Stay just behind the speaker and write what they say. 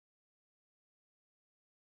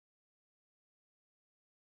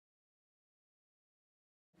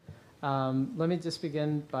Let me just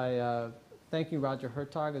begin by thanking Roger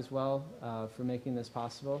Hertog as well for making this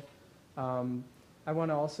possible. I want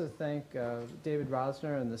to also thank David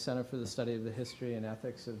Rosner and the Center for the Study of the History and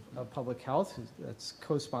Ethics of Public Health that's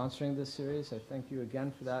co-sponsoring this series. I thank you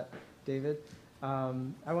again for that, David.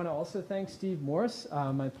 I want to also thank Steve Morse,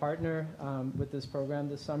 my partner with this program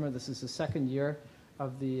this summer. This is the second year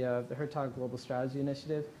of the Hertog Global Strategy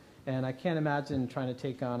Initiative, and I can't imagine trying to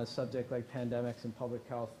take on a subject like pandemics and public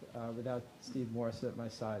health without Steve Morse at my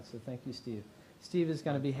side. So thank you, Steve. Steve is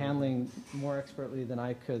going to be handling more expertly than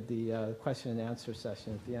I could the question and answer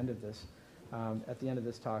session at the end of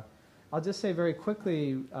this talk. I'll just say very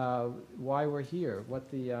quickly why we're here,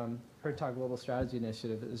 what the Hertog Global Strategy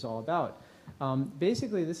Initiative is all about.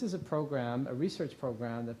 Basically, this is a program, a research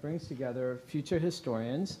program that brings together future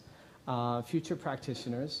historians, future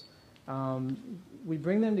practitioners. We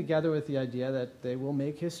bring them together with the idea that they will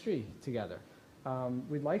make history together.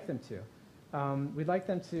 We'd like them to. We'd like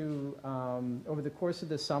them to, over the course of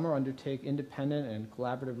this summer, undertake independent and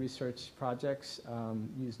collaborative research projects,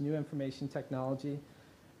 use new information technology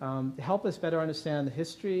to help us better understand the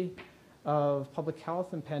history of public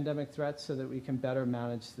health and pandemic threats so that we can better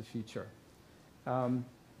manage the future.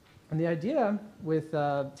 And the idea with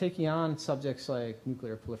taking on subjects like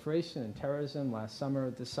nuclear proliferation and terrorism last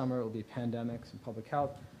summer, this summer it will be pandemics and public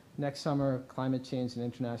health, next summer climate change and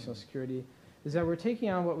international security, is that we're taking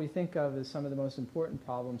on what we think of as some of the most important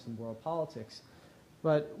problems in world politics.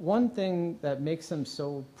 But one thing that makes them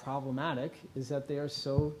so problematic is that they are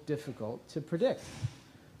so difficult to predict.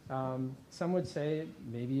 Some would say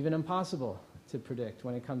maybe even impossible to predict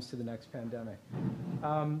when it comes to the next pandemic.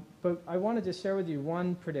 But I wanted to share with you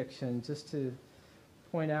one prediction just to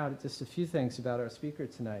point out just a few things about our speaker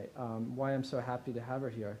tonight, why I'm so happy to have her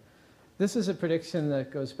here. This is a prediction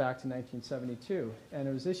that goes back to 1972, and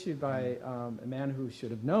it was issued by a man who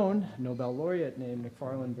should have known, Nobel laureate named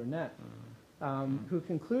McFarland Burnett, who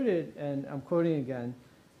concluded, and I'm quoting again,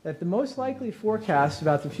 that the most likely forecast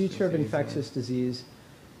about the future of infectious disease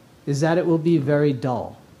is that it will be very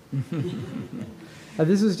dull.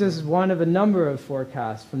 This is just one of a number of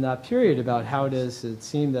forecasts from that period about how it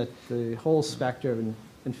seemed that the whole spectrum of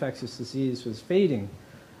infectious disease was fading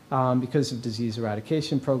because of disease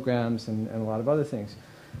eradication programs and a lot of other things.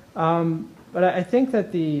 But I think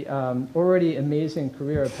that the already amazing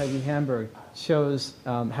career of Peggy Hamburg shows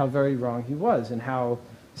how very wrong he was and how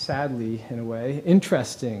sadly, in a way,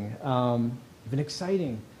 interesting, even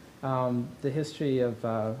exciting the history of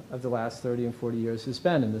the last 30 and 40 years has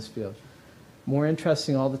been in this field. More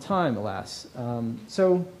interesting all the time, alas.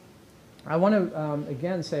 So I want to,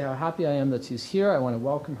 again, say how happy I am that she's here. I want to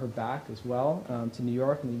welcome her back as well to New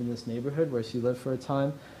York and even this neighborhood where she lived for a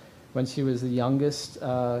time when she was the youngest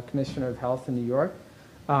Commissioner of Health in New York.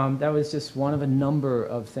 That was just one of a number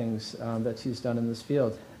of things that she's done in this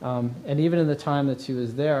field. And even in the time that she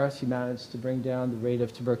was there, she managed to bring down the rate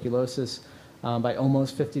of tuberculosis by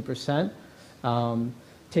almost 50%,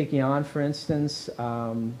 taking on, for instance,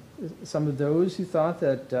 some of those who thought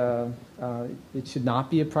that it should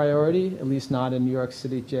not be a priority, at least not in New York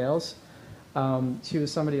City jails. She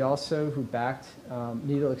was somebody also who backed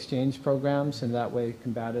needle exchange programs and that way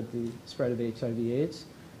combated the spread of HIV/AIDS.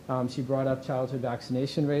 She brought up childhood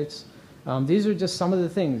vaccination rates. These are just some of the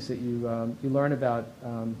things that you learn about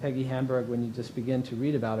Peggy Hamburg when you just begin to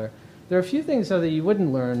read about her. There are a few things, though, that you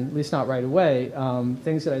wouldn't learn, at least not right away,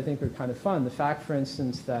 things that I think are kind of fun. The fact, for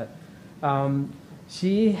instance, that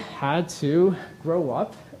she had to grow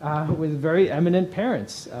up with very eminent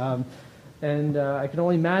parents. And I can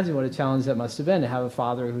only imagine what a challenge that must have been to have a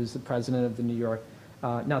father who's the president of the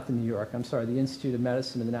the Institute of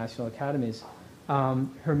Medicine and the National Academies.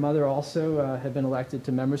 Her mother also had been elected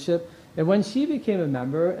to membership. And when she became a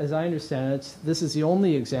member, as I understand it, this is the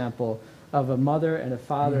only example of a mother and a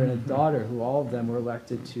father and a daughter who all of them were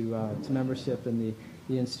elected to membership in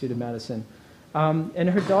the Institute of Medicine. And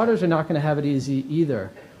her daughters are not going to have it easy either.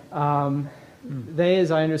 They,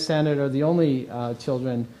 as I understand it, are the only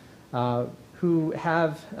children who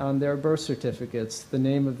have on their birth certificates the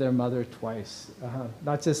name of their mother twice,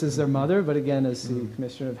 not just as their mother, but again as the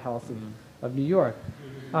Commissioner of Health of New York.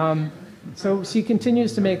 So she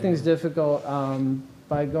continues to make things difficult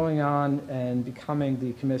by going on and becoming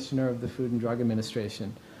the Commissioner of the Food and Drug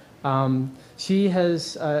Administration. She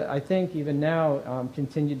has, I think, even now,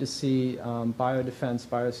 continued to see biodefense,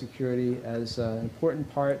 biosecurity as an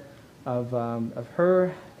important part of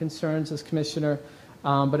her concerns as Commissioner.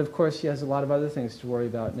 But of course, she has a lot of other things to worry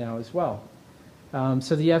about now as well.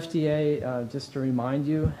 So the FDA, just to remind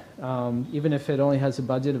you, even if it only has a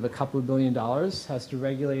budget of a couple of $1 billion, has to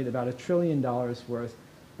regulate about $1 trillion worth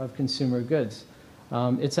of consumer goods.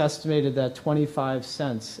 It's estimated that 25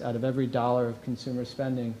 cents out of every dollar of consumer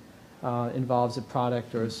spending involves a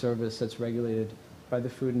product or a service that's regulated by the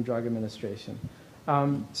Food and Drug Administration.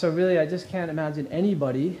 So really, I just can't imagine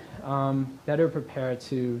anybody better prepared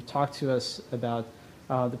to talk to us about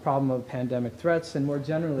the problem of pandemic threats and more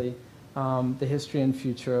generally, the history and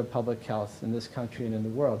future of public health in this country and in the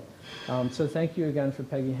world. So thank you again for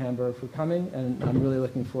Peggy Hamburg for coming, and I'm really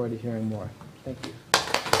looking forward to hearing more. Thank you.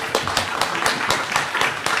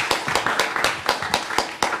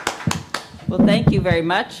 Well, thank you very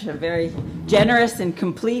much. A very generous and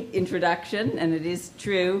complete introduction, and it is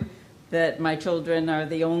true that my children are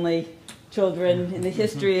the only children in the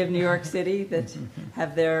history of New York City that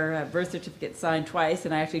have their birth certificate signed twice,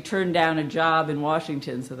 and I actually turned down a job in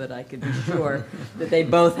Washington so that I could be sure that they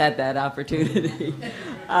both had that opportunity.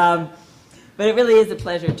 But it really is a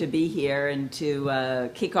pleasure to be here and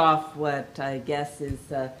to kick off what I guess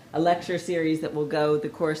is a lecture series that will go the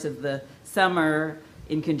course of the summer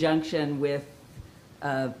in conjunction with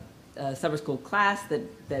a summer school class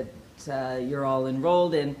that you're all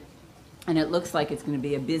enrolled in. And it looks like it's going to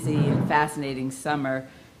be a busy and fascinating summer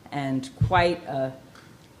and quite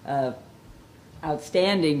a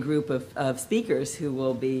outstanding group of speakers who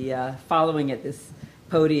will be following at this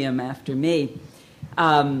podium after me.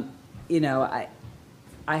 You know,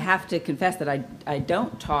 I have to confess that I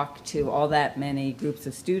don't talk to all that many groups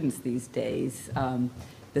of students these days.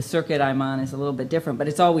 The circuit I'm on is a little bit different, but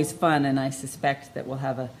it's always fun, and I suspect that we'll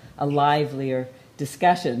have a livelier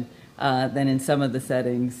discussion than in some of the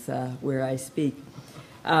settings where I speak.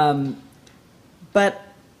 But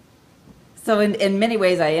so in many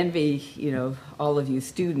ways I envy, you know, all of you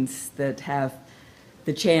students that have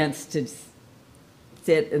the chance to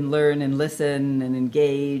sit and learn and listen and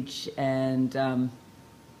engage, and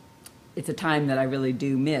it's a time that I really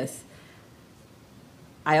do miss.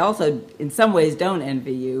 I also, in some ways, don't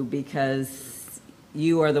envy you because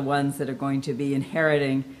you are the ones that are going to be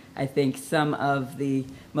inheriting, I think, some of the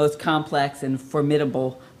most complex and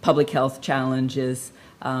formidable public health challenges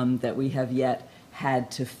that we have yet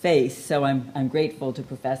had to face. So I'm grateful to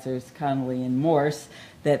Professors Connolly and Morse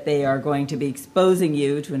that they are going to be exposing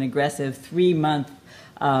you to an aggressive 3-month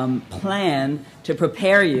plan to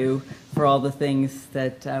prepare you for all the things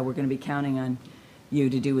that we're going to be counting on you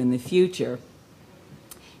to do in the future.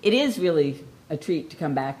 It is really a treat to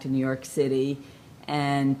come back to New York City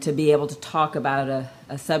and to be able to talk about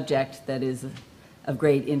a subject that is of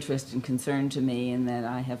great interest and concern to me and that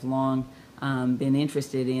I have long been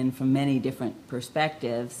interested in from many different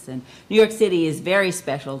perspectives. And New York City is very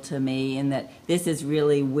special to me in that this is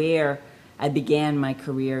really where I began my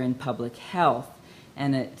career in public health.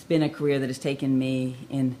 And it's been a career that has taken me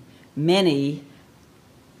in many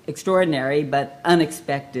extraordinary but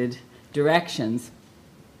unexpected directions.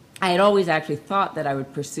 I had always actually thought that I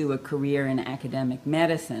would pursue a career in academic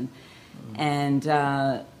medicine, and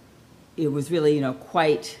it was really, you know,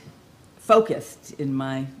 quite focused in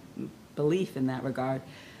my belief in that regard.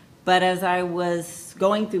 But as I was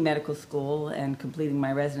going through medical school and completing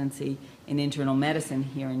my residency in internal medicine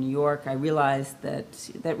here in New York, I realized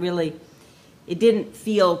that really it didn't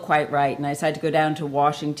feel quite right, and I decided to go down to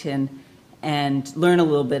Washington and learn a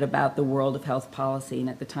little bit about the world of health policy. And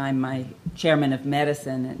at the time, my chairman of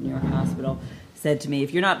medicine at New York Hospital said to me,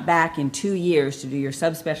 if you're not back in 2 years to do your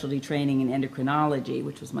subspecialty training in endocrinology,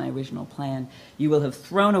 which was my original plan, you will have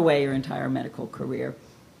thrown away your entire medical career.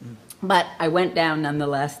 But I went down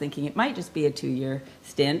nonetheless, thinking it might just be a 2-year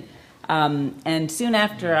stint. And soon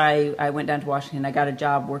after I went down to Washington, I got a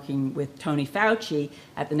job working with Tony Fauci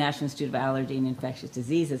at the National Institute of Allergy and Infectious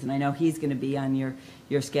Diseases. And I know he's going to be on your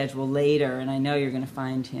schedule later, and I know you're going to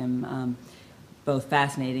find him both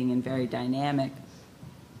fascinating and very dynamic.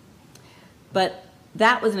 But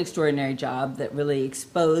that was an extraordinary job that really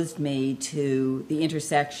exposed me to the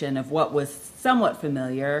intersection of what was somewhat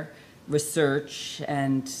familiar, research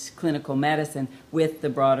and clinical medicine, with the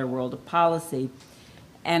broader world of policy.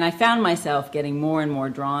 And I found myself getting more and more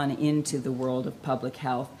drawn into the world of public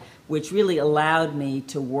health, which really allowed me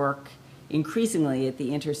to work increasingly at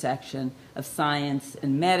the intersection of science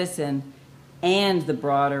and medicine and the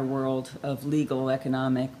broader world of legal,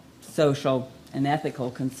 economic, social, and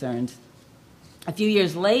ethical concerns. A few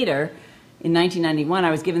years later, in 1991,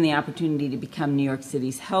 I was given the opportunity to become New York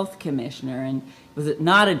City's health commissioner, and it was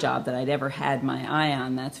not a job that I'd ever had my eye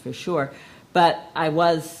on, that's for sure. But I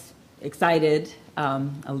was excited,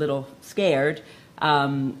 a little scared,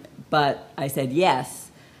 but I said yes.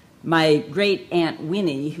 My great Aunt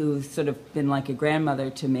Winnie, who's sort of been like a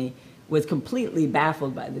grandmother to me, was completely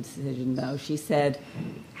baffled by the decision, though. She said,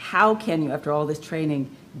 how can you, after all this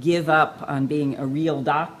training, give up on being a real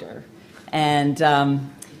doctor And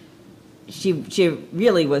she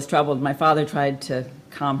really was troubled. My father tried to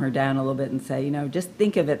calm her down a little bit and say, you know, just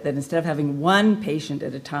think of it that instead of having one patient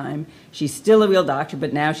at a time, she's still a real doctor,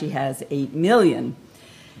 but now she has 8 million.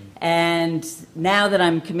 And now that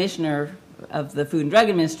I'm commissioner of the Food and Drug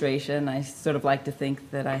Administration, I sort of like to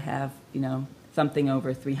think that I have, you know, something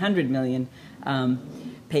over 300 million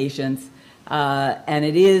patients, and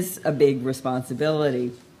it is a big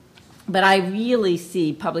responsibility. But I really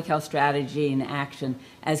see public health strategy and action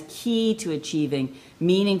as key to achieving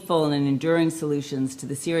meaningful and enduring solutions to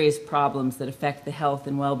the serious problems that affect the health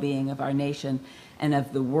and well-being of our nation and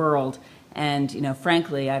of the world. And, you know,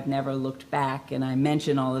 frankly, I've never looked back, and I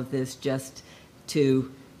mention all of this just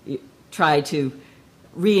to try to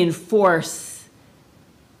reinforce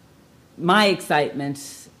my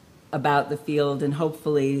excitement about the field and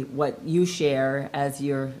hopefully what you share as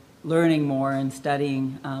you're learning more and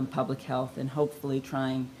studying public health and hopefully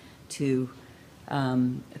trying to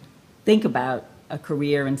think about a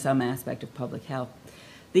career in some aspect of public health.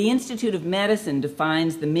 The Institute of Medicine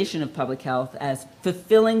defines the mission of public health as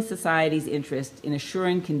fulfilling society's interest in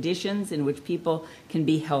assuring conditions in which people can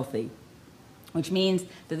be healthy, which means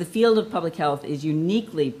that the field of public health is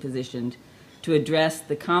uniquely positioned to address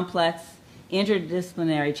the complex,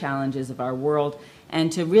 interdisciplinary challenges of our world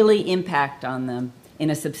and to really impact on them in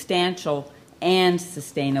a substantial and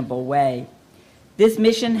sustainable way. This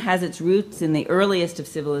mission has its roots in the earliest of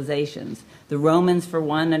civilizations. The Romans, for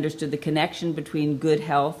one, understood the connection between good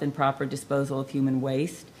health and proper disposal of human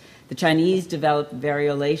waste. The Chinese developed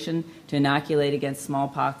variolation to inoculate against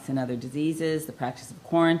smallpox and other diseases. The practice of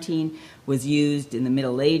quarantine was used in the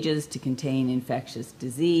Middle Ages to contain infectious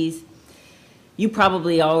disease. You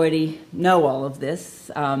probably already know all of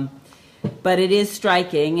this, but it is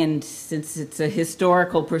striking, and since it's a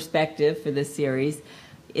historical perspective for this series,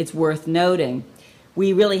 it's worth noting.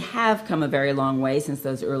 We really have come a very long way since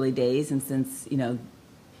those early days and since, you know,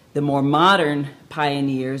 the more modern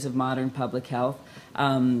pioneers of modern public health,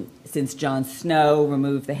 since John Snow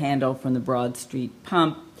removed the handle from the Broad Street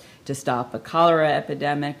pump to stop a cholera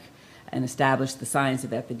epidemic and established the science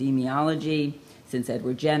of epidemiology, since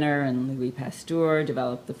Edward Jenner and Louis Pasteur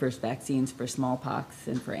developed the first vaccines for smallpox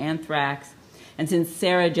and for anthrax, and since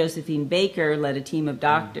Sarah Josephine Baker led a team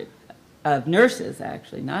of nurses,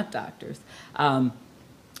 actually, not doctors,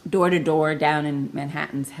 door to door down in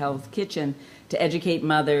Manhattan's Hell's Kitchen to educate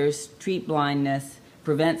mothers, treat blindness,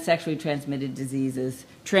 prevent sexually transmitted diseases,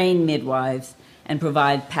 train midwives, and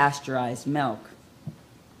provide pasteurized milk.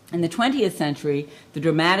 In the 20th century, the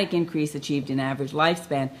dramatic increase achieved in average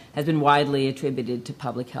lifespan has been widely attributed to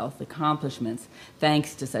public health accomplishments,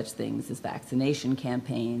 thanks to such things as vaccination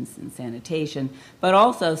campaigns and sanitation, but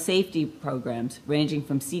also safety programs ranging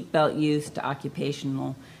from seatbelt use to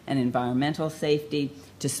occupational and environmental safety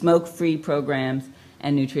to smoke-free programs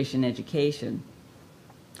and nutrition education.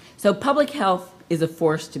 So public health is a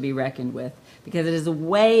force to be reckoned with because it is a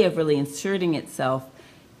way of really inserting itself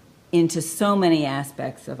into so many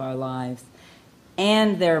aspects of our lives.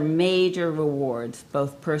 And there are major rewards,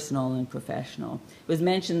 both personal and professional. It was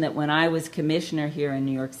mentioned that when I was commissioner here in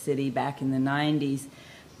New York City back in the 90s,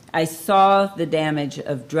 I saw the damage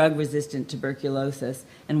of drug-resistant tuberculosis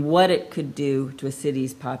and what it could do to a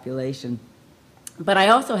city's population. But I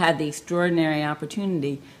also had the extraordinary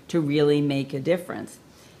opportunity to really make a difference.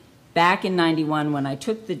 Back in '91, when I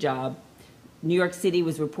took the job, New York City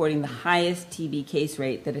was reporting the highest TB case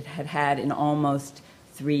rate that it had had in almost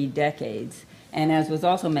 3 decades. And as was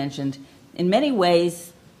also mentioned, in many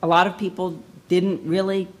ways, a lot of people didn't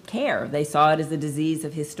really care. They saw it as a disease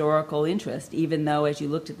of historical interest, even though, as you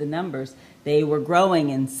looked at the numbers, they were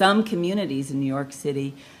growing, and some communities in New York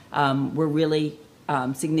City were really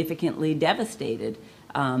significantly devastated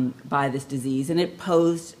by this disease, and it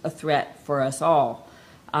posed a threat for us all.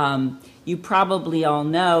 You probably all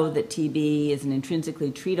know that TB is an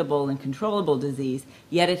intrinsically treatable and controllable disease,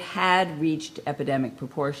 yet it had reached epidemic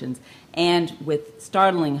proportions and with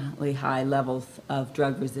startlingly high levels of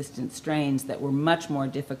drug-resistant strains that were much more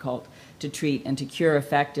difficult to treat and to cure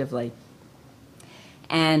effectively.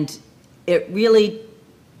 And it really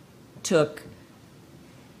took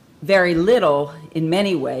very little in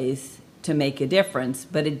many ways to make a difference,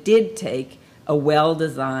 but it did take a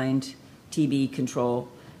well-designed TB control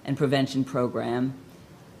and prevention program,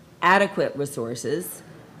 adequate resources,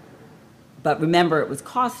 but remember it was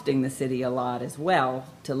costing the city a lot as well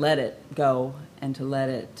to let it go and to let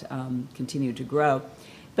it continue to grow.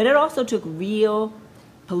 But it also took real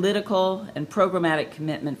political and programmatic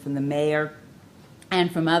commitment from the mayor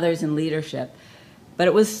and from others in leadership. But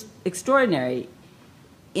it was extraordinary.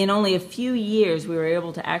 In only a few years, we were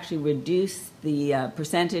able to actually reduce the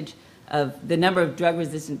percentage of the number of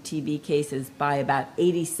drug-resistant TB cases by about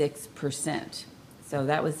 86%. So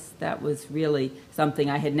that was really something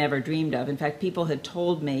I had never dreamed of. In fact, people had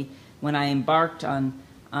told me when I embarked on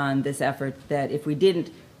this effort that if we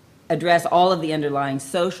didn't address all of the underlying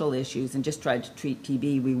social issues and just tried to treat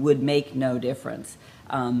TB, we would make no difference.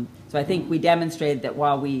 So I think we demonstrated that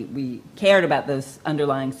while we cared about those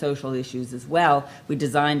underlying social issues as well, we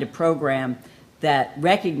designed a program that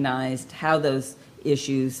recognized how those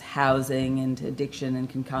issues, housing and addiction and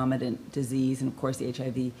concomitant disease, and of course the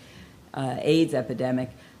HIV AIDS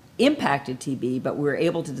epidemic, impacted TB, but we were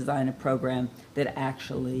able to design a program that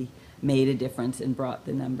actually made a difference and brought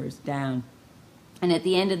the numbers down. And at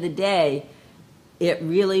the end of the day, it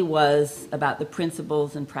really was about the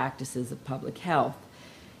principles and practices of public health.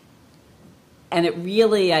 And it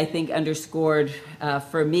really, I think, underscored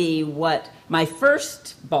for me what my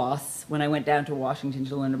first boss, when I went down to Washington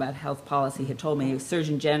to learn about health policy, had told me,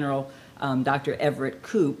 Surgeon General Dr. Everett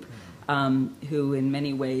Koop, who in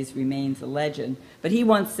many ways remains a legend. But he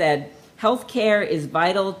once said, "Health care is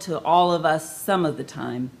vital to all of us some of the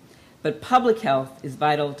time, but public health is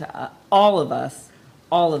vital to all of us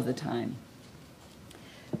all of the time."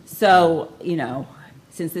 So, you know,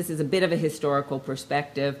 since this is a bit of a historical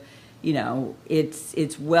perspective, you know,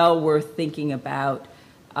 it's well worth thinking about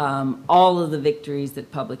all of the victories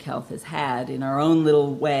that public health has had in our own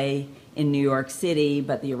little way in New York City,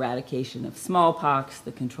 but the eradication of smallpox,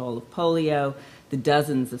 the control of polio, the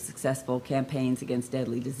dozens of successful campaigns against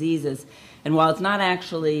deadly diseases. And while it's not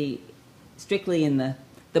actually strictly in the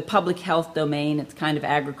public health domain, it's kind of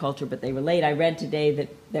agriculture, but they relate. I read today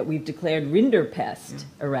that we've declared rinderpest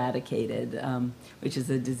eradicated, which is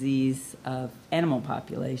a disease of animal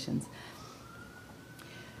populations.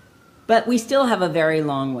 But we still have a very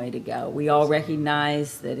long way to go. We all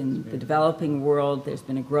recognize that in the developing world, there's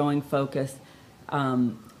been a growing focus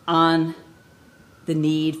on the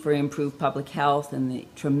need for improved public health and the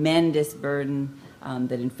tremendous burden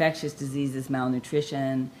that infectious diseases,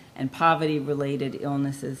 malnutrition, and poverty-related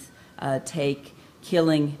illnesses take,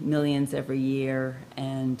 killing millions every year,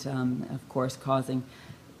 and of course causing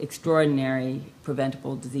extraordinary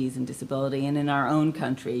preventable disease and disability. And in our own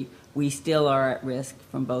country, we still are at risk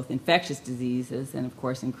from both infectious diseases and of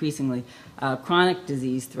course increasingly chronic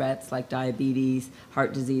disease threats like diabetes,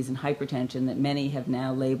 heart disease, and hypertension that many have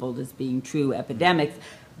now labeled as being true epidemics.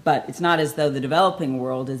 But it's not as though the developing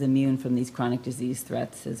world is immune from these chronic disease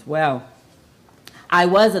threats as well. I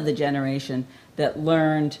was of the generation that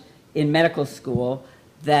learned in medical school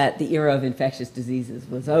that the era of infectious diseases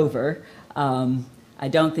was over. I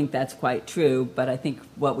don't think that's quite true, but I think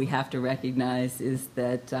what we have to recognize is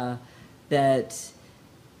that, that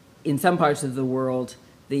in some parts of the world,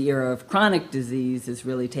 the era of chronic disease is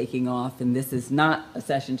really taking off, and this is not a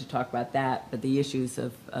session to talk about that, but the issues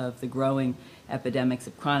of the growing epidemics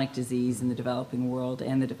of chronic disease in the developing world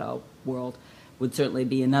and the developed world would certainly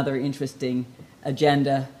be another interesting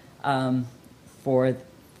agenda for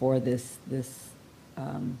this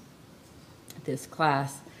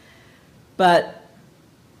class. But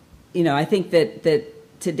you know, I think that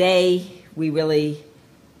today we really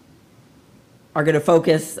are going to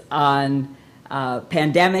focus on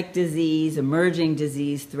pandemic disease, emerging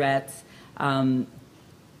disease threats,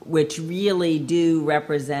 which really do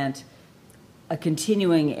represent a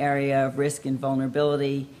continuing area of risk and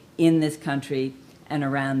vulnerability in this country and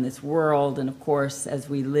around this world. And of course, as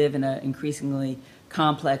we live in an increasingly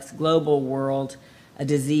complex global world, a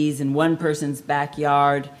disease in one person's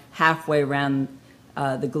backyard, halfway around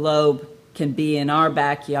the globe, can be in our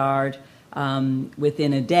backyard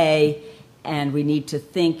within a day, and we need to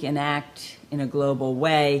think and act in a global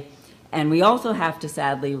way. And we also have to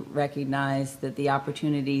sadly recognize that the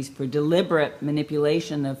opportunities for deliberate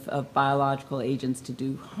manipulation of biological agents to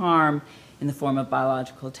do harm in the form of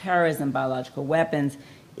biological terrorism, biological weapons,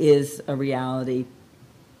 is a reality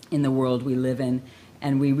in the world we live in.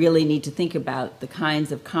 And we really need to think about the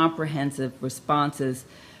kinds of comprehensive responses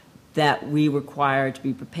that we require to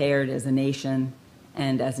be prepared as a nation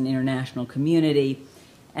and as an international community,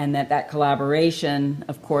 and that collaboration,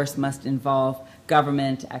 of course, must involve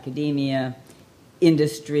government, academia,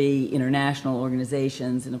 industry, international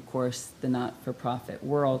organizations, and of course, the not-for-profit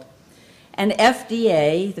world. And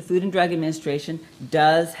FDA, the Food and Drug Administration,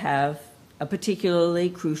 does have a particularly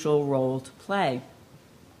crucial role to play.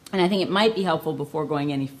 And I think it might be helpful, before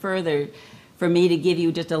going any further, for me to give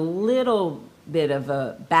you just a little bit of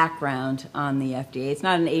a background on the FDA. It's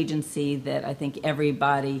not an agency that I think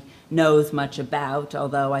everybody knows much about,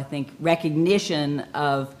 although I think recognition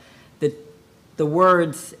of the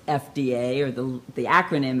words FDA, or the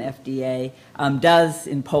acronym FDA, does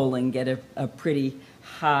in polling get a pretty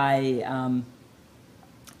high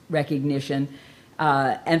recognition.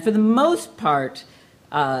 And for the most part,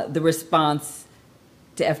 the response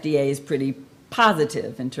to FDA is pretty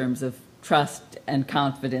positive in terms of trust and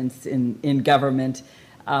confidence in government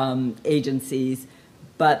agencies.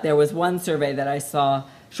 But there was one survey that I saw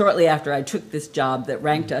shortly after I took this job that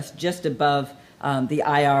ranked us just above the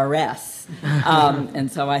IRS.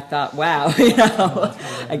 And so I thought, wow, you know,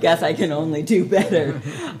 I guess I can only do better.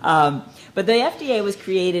 But the FDA was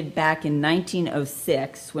created back in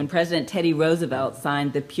 1906 when President Teddy Roosevelt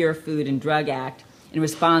signed the Pure Food and Drug Act in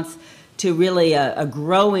response to really a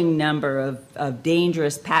growing number of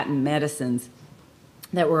dangerous patent medicines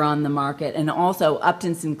that were on the market, and also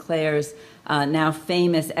Upton Sinclair's now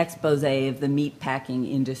famous expose of the meatpacking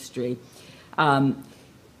industry.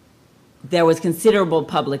 There was considerable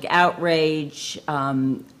public outrage,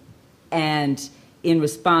 and in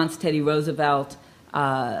response, Teddy Roosevelt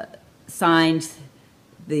signed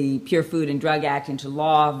the Pure Food and Drug Act into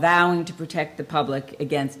law, vowing to protect the public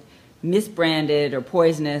against misbranded or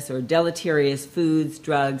poisonous or deleterious foods,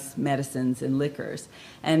 drugs, medicines, and liquors.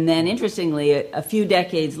 And then, interestingly, a few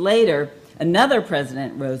decades later, another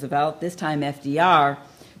President Roosevelt, this time FDR,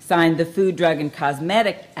 signed the Food, Drug, and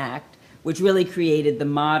Cosmetic Act, which really created the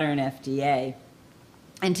modern FDA.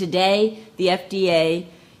 And today, the FDA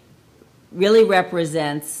really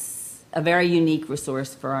represents a very unique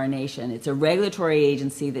resource for our nation. It's a regulatory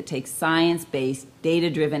agency that takes science-based,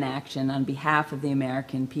 data-driven action on behalf of the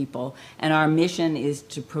American people, and our mission is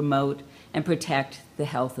to promote and protect the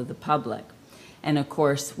health of the public. And of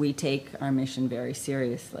course, we take our mission very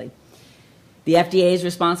seriously. The FDA is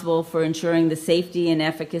responsible for ensuring the safety and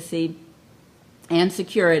efficacy and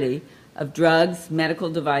security of drugs, medical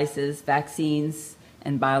devices, vaccines,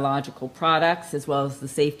 and biological products, as well as the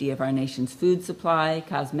safety of our nation's food supply,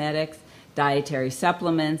 cosmetics, dietary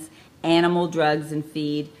supplements, animal drugs and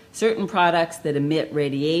feed, certain products that emit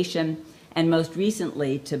radiation, and most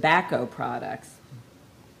recently, tobacco products.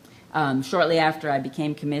 Shortly after I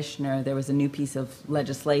became commissioner, there was a new piece of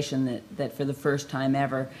legislation that for the first time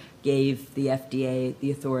ever gave the FDA the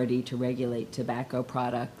authority to regulate tobacco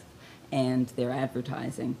products and their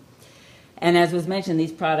advertising. And as was mentioned,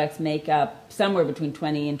 these products make up somewhere between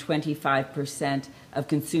 20 and 25% of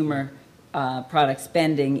consumer product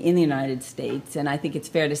spending in the United States. And I think it's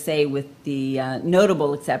fair to say, with the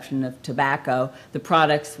notable exception of tobacco, the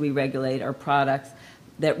products we regulate are products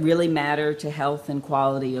that really matter to health and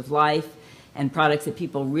quality of life, and products that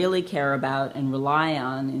people really care about and rely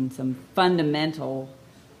on in some fundamental,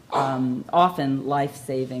 often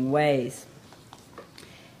life-saving ways.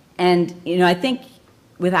 And, you know, I think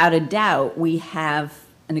without a doubt, we have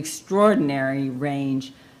an extraordinary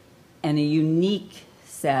range and a unique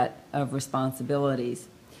set of responsibilities.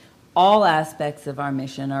 All aspects of our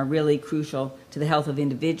mission are really crucial to the health of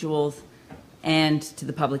individuals and to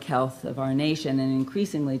the public health of our nation, and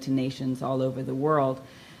increasingly to nations all over the world.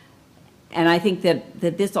 And I think that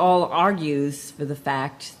this all argues for the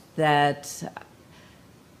fact that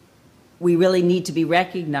we really need to be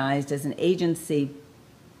recognized as an agency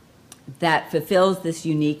that fulfills this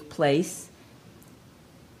unique place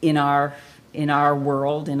in our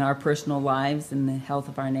world, in our personal lives, in the health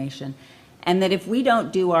of our nation. And that if we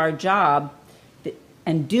don't do our job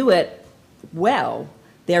and do it well,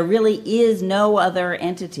 there really is no other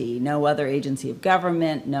entity, no other agency of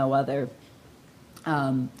government, no other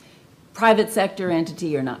private sector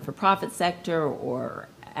entity or not-for-profit sector or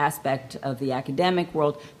aspect of the academic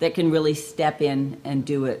world that can really step in and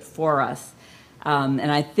do it for us.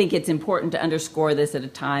 And I think it's important to underscore this at a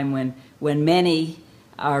time when many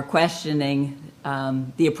are questioning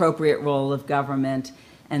the appropriate role of government,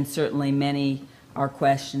 and certainly many are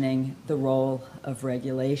questioning the role of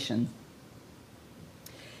regulation.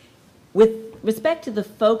 With respect to the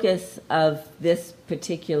focus of this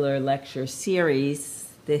particular lecture series,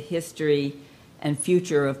 the history and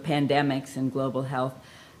future of pandemics and global health,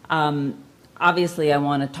 obviously I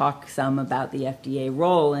want to talk some about the FDA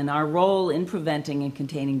role, and our role in preventing and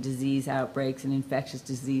containing disease outbreaks and infectious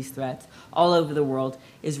disease threats all over the world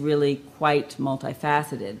is really quite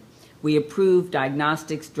multifaceted. We approve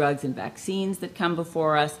diagnostics, drugs, and vaccines that come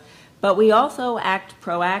before us, but we also act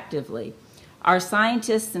proactively. Our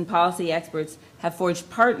scientists and policy experts have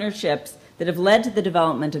forged partnerships that have led to the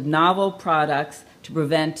development of novel products to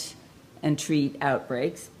prevent and treat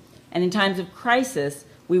outbreaks. And in times of crisis,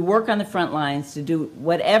 we work on the front lines to do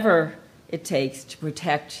whatever it takes to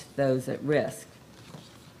protect those at risk.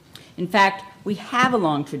 In fact, we have a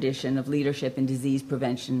long tradition of leadership in disease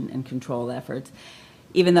prevention and control efforts,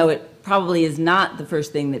 even though it probably is not the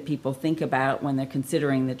first thing that people think about when they're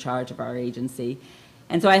considering the charge of our agency.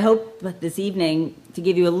 And so I hope this evening to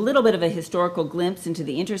give you a little bit of a historical glimpse into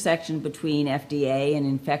the intersection between FDA and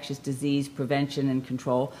infectious disease prevention and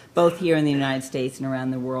control, both here in the United States and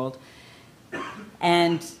around the world.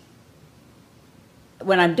 And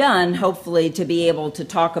when I'm done, hopefully to be able to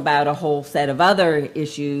talk about a whole set of other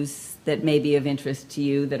issues that may be of interest to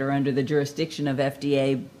you that are under the jurisdiction of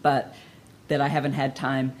FDA, but that I haven't had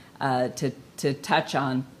time to touch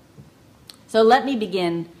on. So let me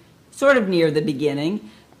begin sort of near the beginning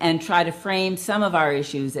and try to frame some of our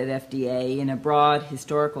issues at FDA in a broad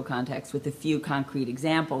historical context with a few concrete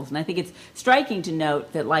examples. And I think it's striking to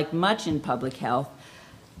note that, like much in public health,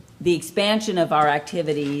 the expansion of our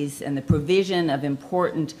activities and the provision of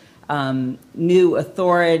important new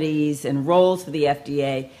authorities and roles for the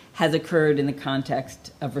FDA has occurred in the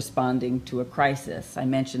context of responding to a crisis. I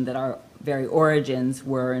mentioned that our very origins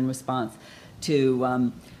were in response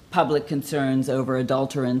to public concerns over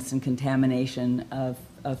adulterants and contamination of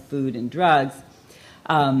food and drugs.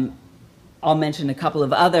 I'll mention a couple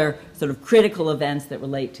of other sort of critical events that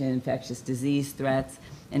relate to infectious disease threats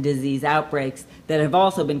and disease outbreaks that have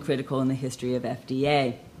also been critical in the history of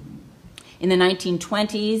FDA. In the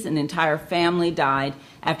 1920s, an entire family died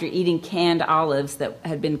after eating canned olives that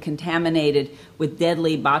had been contaminated with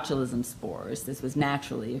deadly botulism spores. This was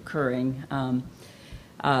naturally occurring,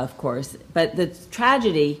 of course, but the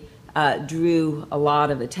tragedy drew a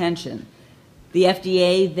lot of attention. The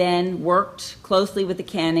FDA then worked closely with the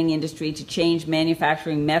canning industry to change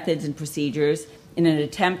manufacturing methods and procedures in an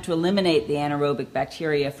attempt to eliminate the anaerobic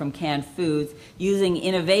bacteria from canned foods using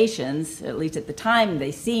innovations, at least at the time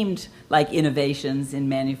they seemed like innovations in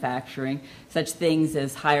manufacturing, such things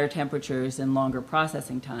as higher temperatures and longer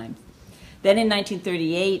processing times. Then in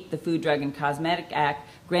 1938, the Food, Drug, and Cosmetic Act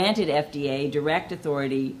granted FDA direct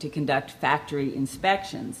authority to conduct factory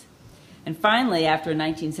inspections. And finally, after a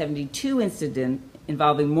 1972 incident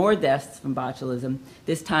involving more deaths from botulism,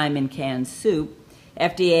 this time in canned soup,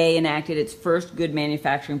 FDA enacted its first good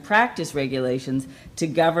manufacturing practice regulations to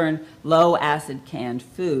govern low-acid canned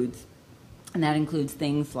foods. And that includes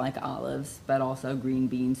things like olives, but also green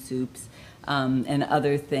bean soups and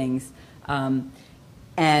other things.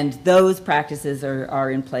 And those practices are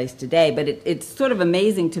in place today. But it's sort of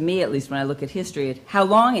amazing to me, at least when I look at history, how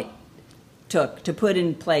long it took to put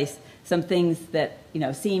in place some things that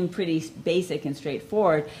seem pretty basic and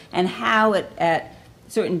straightforward, and how at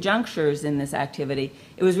certain junctures in this activity,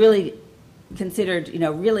 it was really considered,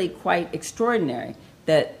 really quite extraordinary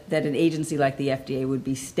that an agency like the FDA would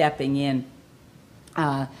be stepping in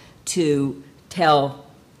to tell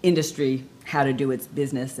industry how to do its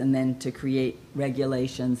business and then to create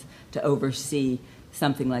regulations to oversee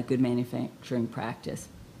something like good manufacturing practice.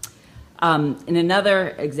 In another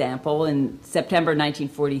example, in September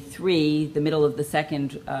 1943, the middle of the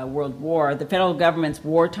Second World War, the federal government's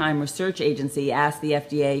wartime research agency asked the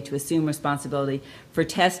FDA to assume responsibility for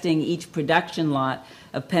testing each production lot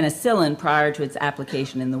of penicillin prior to its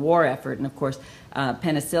application in the war effort. And of course,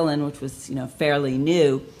 penicillin, which was fairly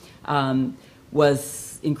new,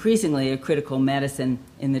 was increasingly a critical medicine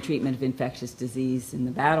in the treatment of infectious disease in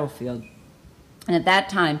the battlefield. And at that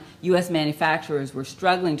time, U.S. manufacturers were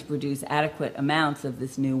struggling to produce adequate amounts of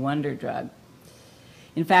this new wonder drug.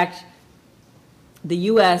 In fact, the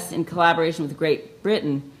U.S., in collaboration with Great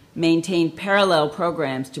Britain, maintained parallel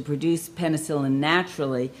programs to produce penicillin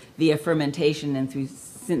naturally via fermentation and through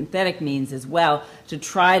synthetic means as well, to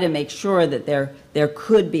try to make sure that there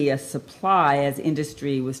could be a supply as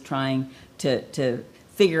industry was trying to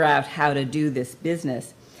figure out how to do this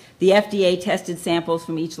business. The FDA tested samples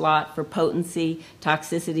from each lot for potency,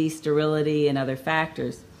 toxicity, sterility, and other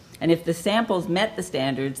factors. And if the samples met the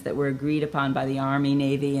standards that were agreed upon by the Army,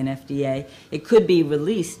 Navy, and FDA, it could be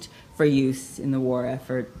released for use in the war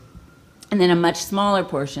effort. And then a much smaller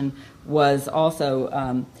portion was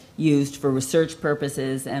also used for research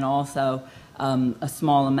purposes, and also a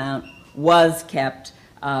small amount was kept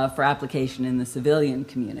for application in the civilian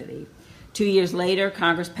community. 2 years later,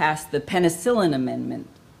 Congress passed the Penicillin Amendment,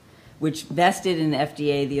 which vested in the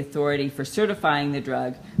FDA the authority for certifying the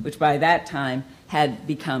drug, which by that time had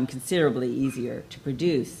become considerably easier to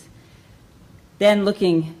produce. Then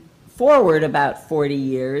looking forward about 40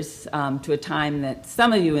 years to a time that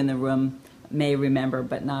some of you in the room may remember,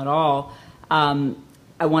 but not all,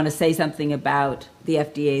 I want to say something about the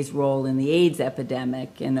FDA's role in the AIDS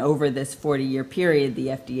epidemic, and over this 40-year period, the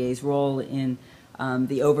FDA's role in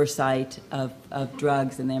the oversight of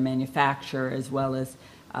drugs and their manufacture, as well as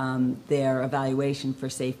their evaluation for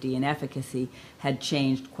safety and efficacy, had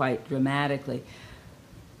changed quite dramatically.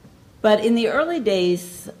 But in the early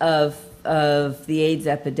days of the AIDS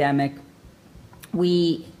epidemic,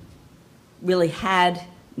 we really had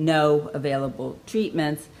no available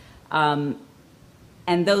treatments. And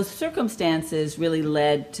those circumstances really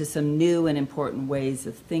led to some new and important ways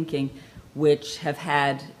of thinking, which have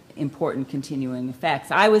had important continuing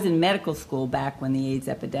effects. I was in medical school back when the AIDS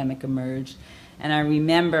epidemic emerged, and I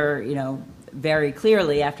remember, very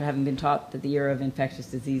clearly, after having been taught that the era of infectious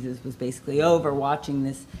diseases was basically over, watching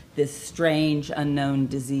this strange, unknown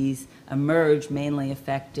disease emerge, mainly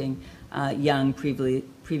affecting young,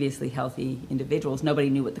 previously healthy individuals. Nobody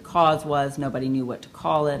knew what the cause was. Nobody knew what to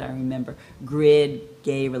call it. I remember GRID,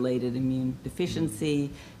 gay-related immune deficiency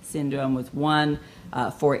syndrome, was one.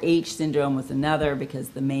 4-H syndrome was another, because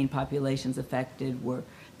the main populations affected were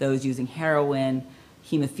those using heroin,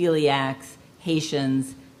 hemophiliacs,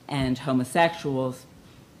 Haitians, and homosexuals.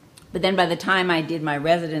 But then by the time I did my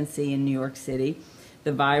residency in New York City,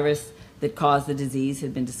 the virus that caused the disease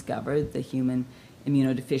had been discovered, the human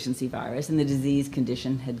immunodeficiency virus, and the disease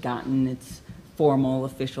condition had gotten its formal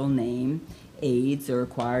official name, AIDS, or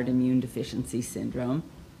acquired immune deficiency syndrome.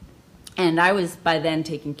 And I was by then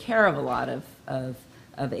taking care of a lot of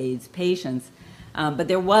AIDS patients, but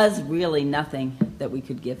there was really nothing that we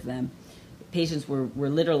could give them. Patients were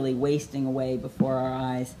literally wasting away before our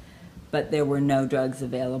eyes, but there were no drugs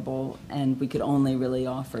available, and we could only really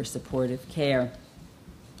offer supportive care.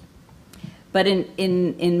 But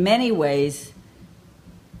in many ways,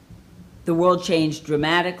 the world changed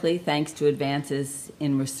dramatically thanks to advances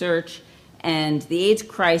in research, and the AIDS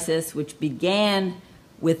crisis, which began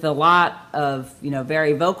with a lot of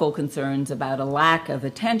very vocal concerns about a lack of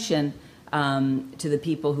attention to the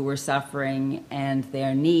people who were suffering and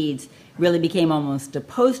their needs, really became almost a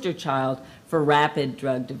poster child for rapid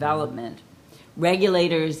drug development.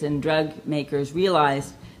 Regulators and drug makers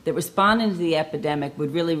realized that responding to the epidemic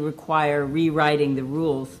would really require rewriting the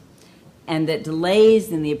rules, and that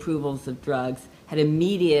delays in the approvals of drugs had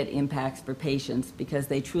immediate impacts for patients because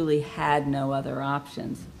they truly had no other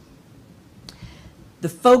options. The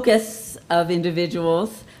focus of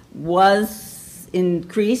individuals was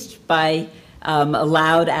increased by a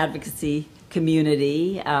loud advocacy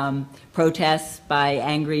community, protests by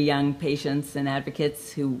angry young patients and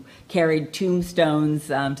advocates who carried tombstones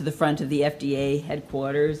to the front of the FDA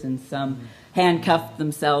headquarters, and some handcuffed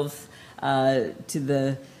themselves to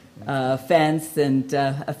the fence, and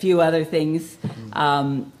a few other things,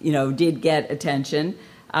 did get attention.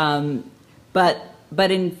 But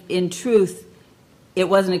in truth, it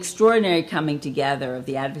was an extraordinary coming together of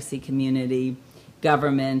the advocacy community,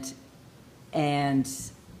 government, and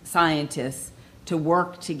scientists to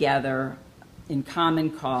work together in common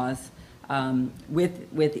cause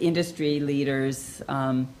with industry leaders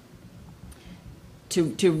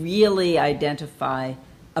to really identify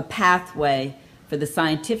a pathway for the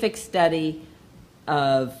scientific study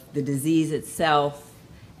of the disease itself,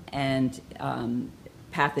 and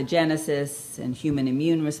pathogenesis and human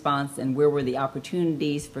immune response, and where were the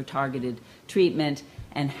opportunities for targeted treatment,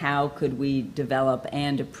 and how could we develop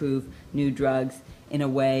and approve new drugs in a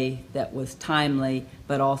way that was timely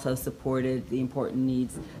but also supported the important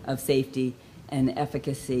needs of safety and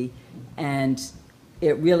efficacy. And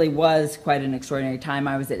it really was quite an extraordinary time.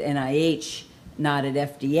 I was at NIH, not at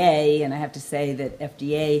FDA, and I have to say that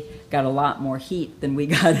FDA got a lot more heat than we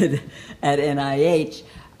got at NIH.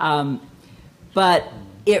 But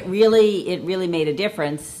it really made a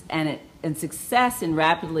difference, and success in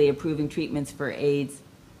rapidly approving treatments for AIDS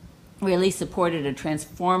really supported a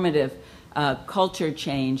transformative culture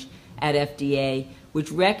change at FDA,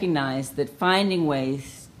 which recognized that finding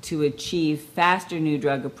ways to achieve faster new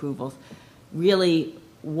drug approvals really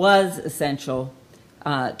was essential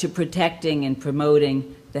to protecting and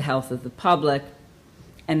promoting the health of the public,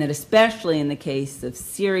 and that especially in the case of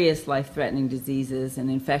serious life-threatening diseases and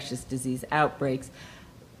infectious disease outbreaks,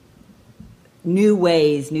 new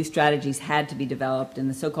ways, new strategies had to be developed, and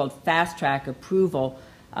the so-called fast-track approval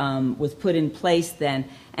was put in place then,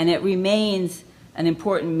 and it remains an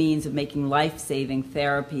important means of making life-saving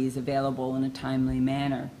therapies available in a timely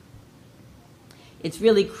manner. It's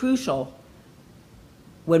really crucial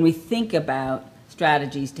when we think about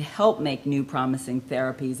strategies to help make new promising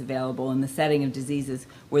therapies available in the setting of diseases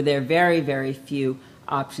where there are very, very few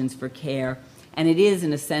options for care, and it is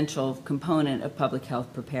an essential component of public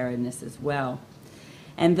health preparedness as well.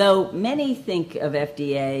 And though many think of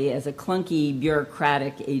FDA as a clunky,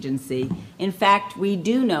 bureaucratic agency, in fact, we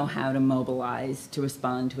do know how to mobilize to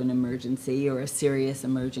respond to an emergency or a serious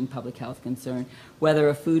emerging public health concern, whether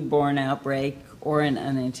a foodborne outbreak or an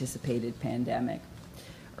unanticipated pandemic.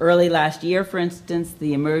 Early last year, for instance,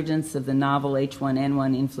 the emergence of the novel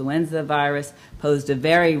H1N1 influenza virus posed a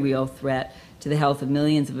very real threat to the health of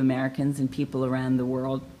millions of Americans and people around the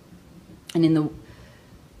world. And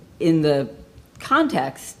in the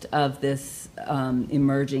context of this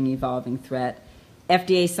emerging, evolving threat,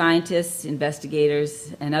 FDA scientists,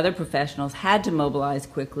 investigators, and other professionals had to mobilize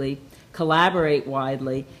quickly, collaborate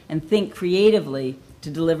widely, and think creatively to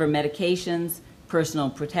deliver medications, personal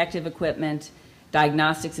protective equipment,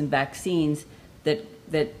 diagnostics, and vaccines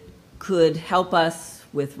that could help us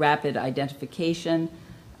with rapid identification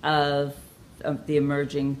of the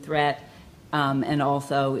emerging threat, and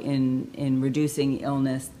also in reducing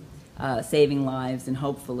illness, saving lives, and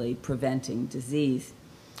hopefully preventing disease.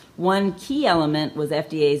 One key element was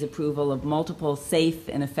FDA's approval of multiple safe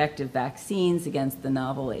and effective vaccines against the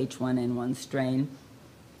novel H1N1 strain,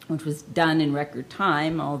 which was done in record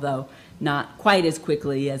time, although not quite as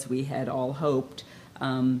quickly as we had all hoped,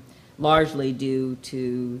 largely due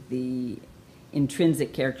to the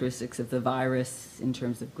intrinsic characteristics of the virus in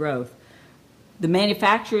terms of growth. The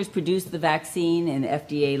manufacturers produced the vaccine in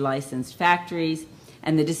FDA-licensed factories,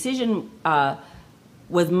 and the decision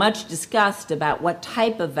was much discussed about what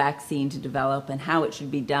type of vaccine to develop and how it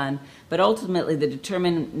should be done, but ultimately the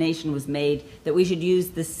determination was made that we should use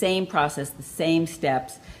the same process, the same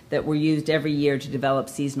steps that were used every year to develop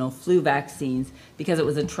seasonal flu vaccines, because it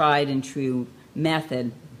was a tried and true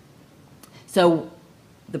method. So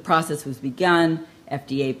the process was begun.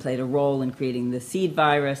 FDA played a role in creating the seed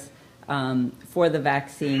virus for the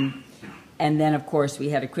vaccine. And then, of course, we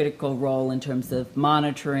had a critical role in terms of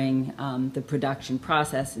monitoring the production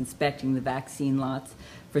process, inspecting the vaccine lots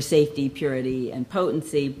for safety, purity, and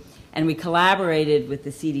potency. And we collaborated with the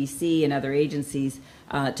CDC and other agencies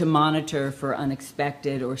to monitor for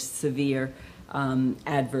unexpected or severe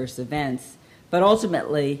adverse events. But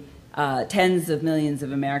ultimately, tens of millions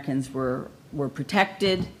of Americans were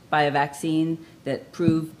protected by a vaccine that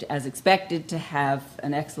proved, as expected, to have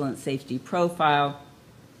an excellent safety profile.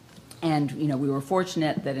 And we were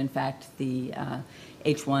fortunate that, in fact, the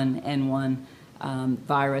H1N1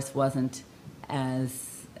 virus wasn't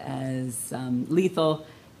as lethal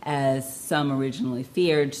as some originally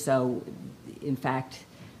feared. So, in fact,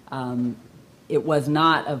 it was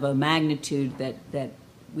not of a magnitude that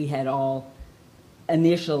we had all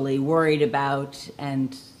initially worried about.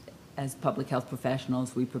 And as public health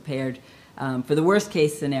professionals, we prepared for the worst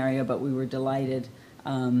case scenario, but we were delighted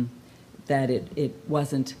that it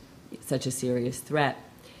wasn't such a serious threat.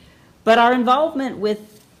 But our involvement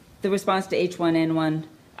with the response to H1N1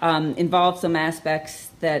 involved some aspects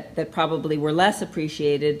that probably were less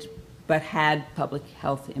appreciated but had public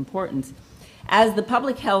health importance. As the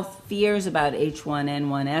public health fears about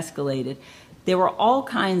H1N1 escalated, there were all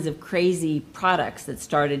kinds of crazy products that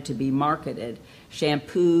started to be marketed: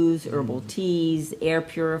 shampoos, herbal teas, air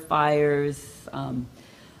purifiers,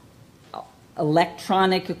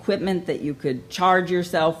 electronic equipment that you could charge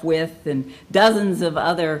yourself with, and dozens of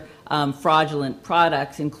other fraudulent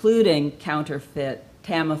products, including counterfeit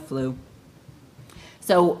Tamiflu.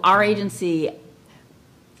 So our agency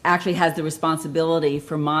actually has the responsibility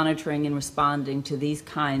for monitoring and responding to these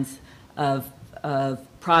kinds of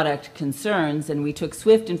product concerns, and we took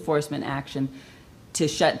swift enforcement action to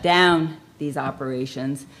shut down these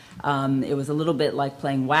operations. It was a little bit like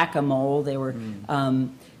playing whack-a-mole. There were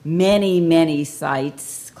many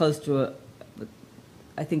sites, close to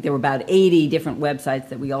I think there were about 80 different websites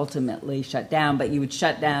that we ultimately shut down, but you would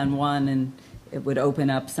shut down one and it would open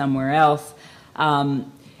up somewhere else.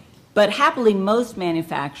 But happily, most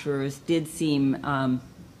manufacturers did seem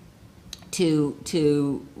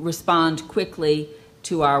to respond quickly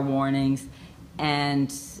to our warnings,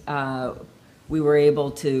 and we were able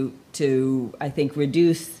to I think,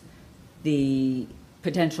 reduce the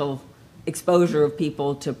potential exposure of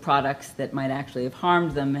people to products that might actually have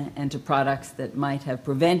harmed them and to products that might have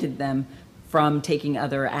prevented them from taking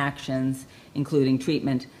other actions, including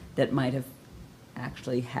treatment that might have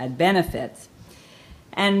actually had benefits.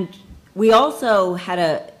 And we also had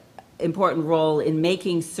an important role in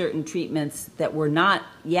making certain treatments that were not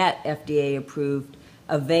yet FDA approved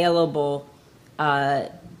available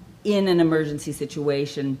in an emergency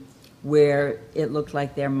situation where it looked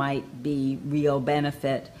like there might be real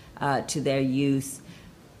benefit to their use.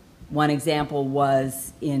 One example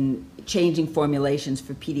was in changing formulations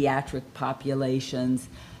for pediatric populations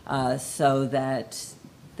so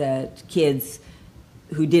that kids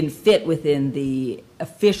who didn't fit within the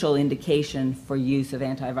official indication for use of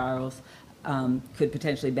antivirals could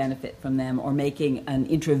potentially benefit from them, or making an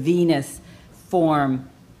intravenous form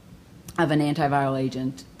of an antiviral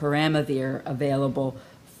agent, peramivir, available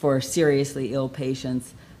for seriously ill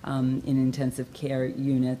patients in intensive care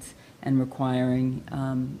units and requiring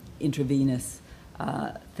intravenous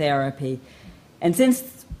therapy. And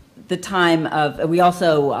since the time of, we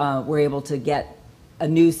also were able to get a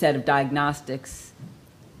new set of diagnostics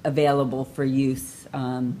available for use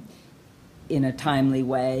in a timely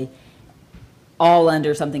way, all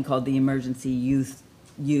under something called the Emergency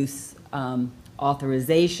Use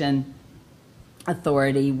Authorization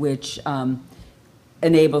Authority, which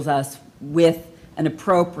enables us with an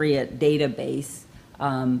appropriate database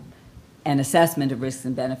and assessment of risks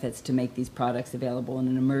and benefits to make these products available in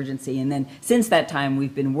an emergency. And then since that time,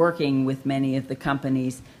 we've been working with many of the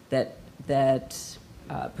companies that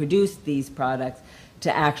produce these products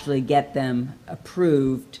to actually get them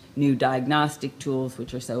approved, new diagnostic tools,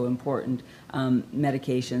 which are so important,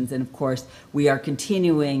 medications. And of course, we are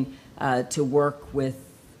continuing to work with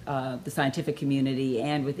the scientific community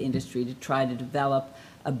and with industry to try to develop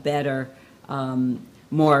a better,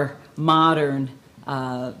 more modern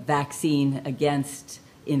vaccine against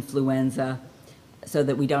influenza, so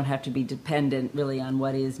that we don't have to be dependent really on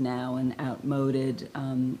what is now an outmoded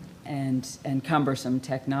and cumbersome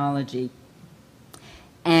technology.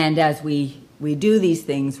 And as we do these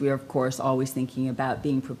things, we are, of course, always thinking about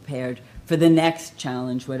being prepared for the next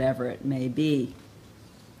challenge, whatever it may be.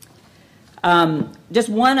 Just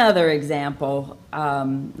one other example.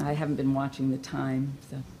 I haven't been watching the time,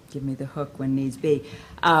 so give me the hook when needs be.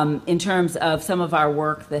 In terms of some of our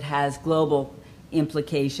work that has global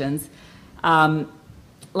implications.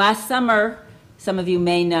 Last summer, some of you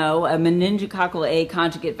may know, a meningococcal A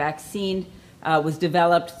conjugate vaccine was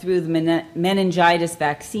developed through the Meningitis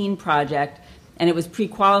Vaccine Project, and it was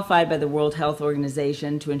pre-qualified by the World Health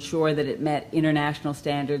Organization to ensure that it met international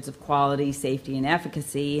standards of quality, safety, and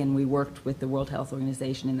efficacy, and we worked with the World Health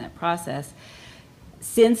Organization in that process.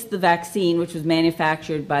 Since the vaccine, which was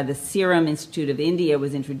manufactured by the Serum Institute of India,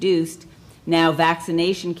 was introduced, now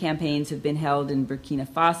vaccination campaigns have been held in Burkina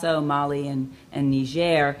Faso, Mali, and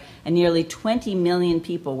Niger, and nearly 20 million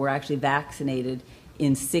people were actually vaccinated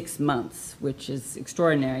in 6 months, which is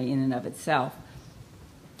extraordinary in and of itself.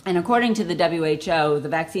 And according to the WHO, the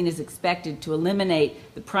vaccine is expected to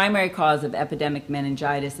eliminate the primary cause of epidemic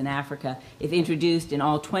meningitis in Africa if introduced in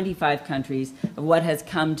all 25 countries of what has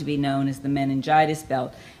come to be known as the meningitis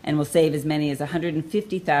belt, and will save as many as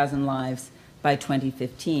 150,000 lives by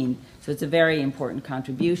 2015. So it's a very important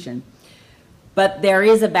contribution. But there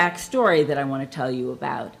is a backstory that I want to tell you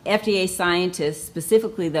about. FDA scientists,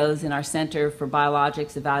 specifically those in our Center for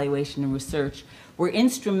Biologics Evaluation and Research, were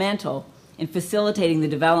instrumental in facilitating the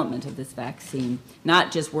development of this vaccine,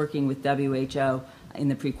 not just working with WHO in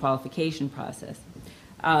the pre-qualification process.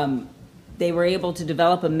 They were able to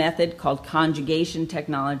develop a method called conjugation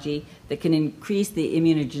technology that can increase the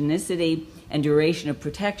immunogenicity and duration of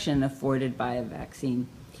protection afforded by a vaccine.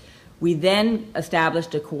 We then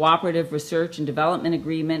established a cooperative research and development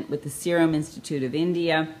agreement with the Serum Institute of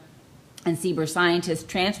India, and CBER scientists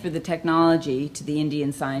transferred the technology to the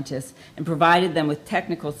Indian scientists and provided them with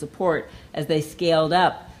technical support as they scaled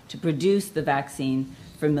up to produce the vaccine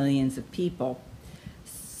for millions of people.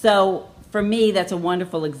 So for me, that's a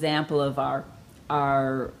wonderful example of our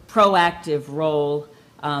proactive role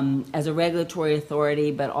as a regulatory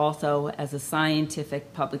authority, but also as a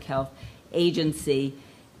scientific public health agency.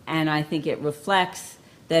 And I think it reflects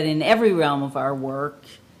that in every realm of our work,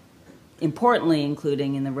 importantly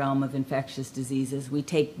including in the realm of infectious diseases, we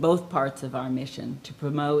take both parts of our mission to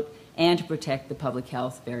promote and to protect the public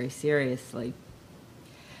health very seriously.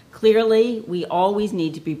 Clearly, we always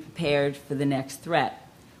need to be prepared for the next threat,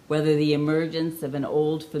 whether the emergence of an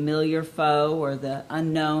old familiar foe or the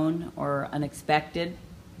unknown or unexpected.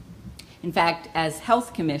 In fact, as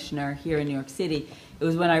health commissioner here in New York City, it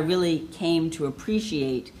was when I really came to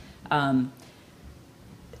appreciate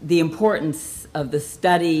the importance of the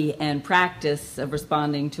study and practice of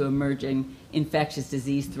responding to emerging infectious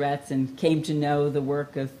disease threats, and came to know the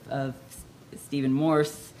work of Stephen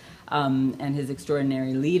Morse and his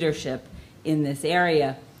extraordinary leadership in this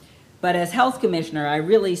area. But as health commissioner, I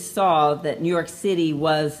really saw that New York City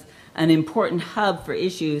was an important hub for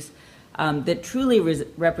issues that truly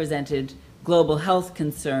represented global health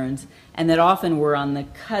concerns, and that often were on the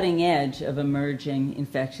cutting edge of emerging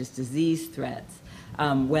infectious disease threats,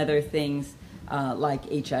 whether things like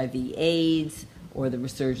HIV/AIDS or the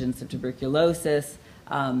resurgence of tuberculosis,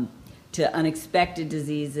 to unexpected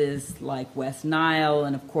diseases like West Nile,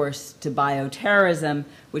 and of course to bioterrorism,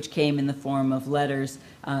 which came in the form of letters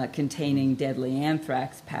containing deadly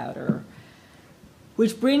anthrax powder.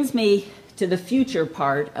 Which brings me to the future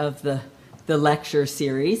part of the lecture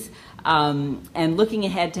series, and looking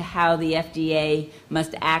ahead to how the FDA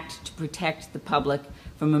must act to protect the public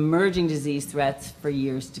from emerging disease threats for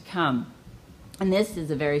years to come. And this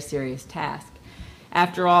is a very serious task.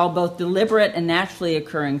 After all, both deliberate and naturally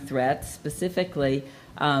occurring threats, specifically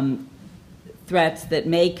threats that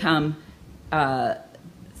may come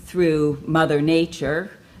through Mother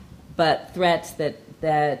Nature, but threats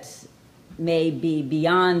that may be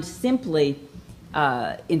beyond simply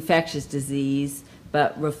infectious disease,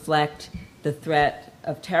 but reflect the threat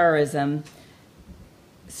of terrorism,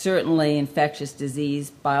 certainly infectious disease,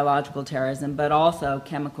 biological terrorism, but also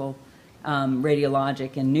chemical,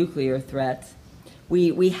 radiologic, and nuclear threats.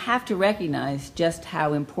 We have to recognize just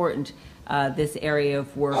how important this area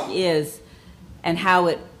of work is and how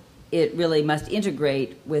it really must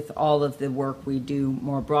integrate with all of the work we do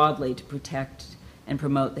more broadly to protect and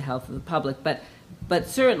promote the health of the public. But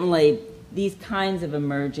certainly these kinds of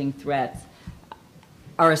emerging threats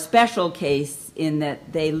are a special case in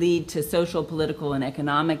that they lead to social, political, and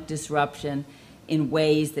economic disruption in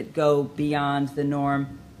ways that go beyond the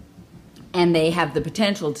norm, and they have the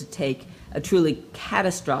potential to take a truly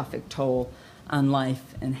catastrophic toll on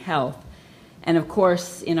life and health. And of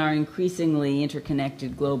course, in our increasingly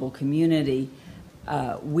interconnected global community,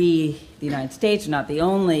 we, the United States, are not the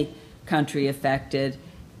only country affected,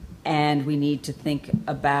 and we need to think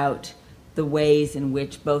about the ways in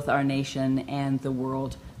which both our nation and the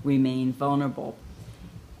world remain vulnerable.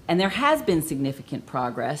 And there has been significant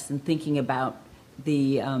progress in thinking about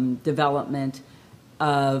the development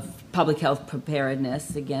of public health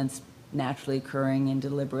preparedness against naturally occurring and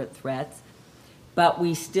deliberate threats, but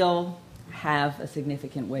we still have a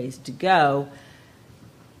significant ways to go.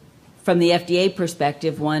 From the FDA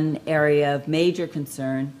perspective, one area of major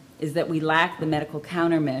concern is that we lack the medical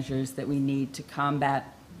countermeasures that we need to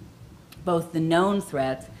combat both the known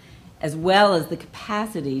threats as well as the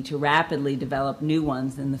capacity to rapidly develop new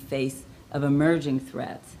ones in the face of emerging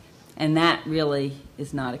threats. And that really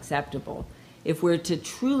is not acceptable. If we're to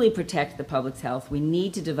truly protect the public's health, we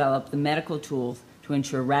need to develop the medical tools to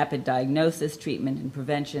ensure rapid diagnosis, treatment, and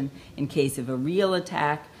prevention in case of a real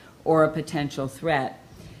attack or a potential threat.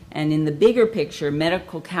 And in the bigger picture,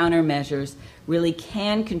 medical countermeasures really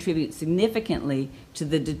can contribute significantly to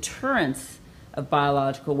the deterrence of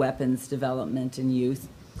biological weapons development and use,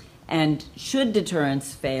 and should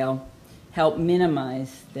deterrence fail, help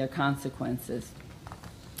minimize their consequences.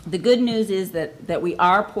 The good news is that we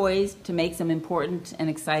are poised to make some important and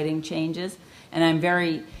exciting changes, and I'm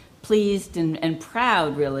very pleased and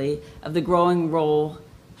proud, really, of the growing role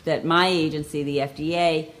that my agency, the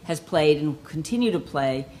FDA, has played and will continue to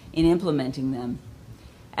play in implementing them.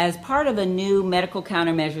 As part of a new medical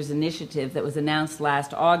countermeasures initiative that was announced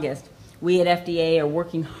last August, we at FDA are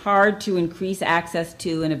working hard to increase access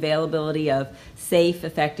to and availability of safe,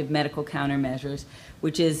 effective medical countermeasures,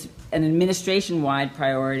 which is an administration-wide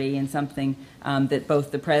priority and something that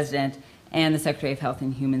both the President and the Secretary of Health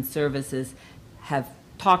and Human Services have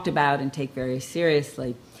talked about and take very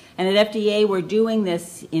seriously. And at FDA, we're doing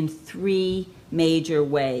this in three major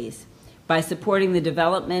ways: by supporting the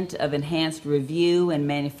development of enhanced review and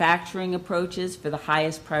manufacturing approaches for the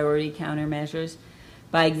highest priority countermeasures,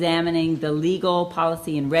 by examining the legal,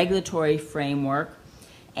 policy, and regulatory framework,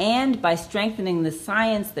 and by strengthening the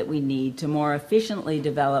science that we need to more efficiently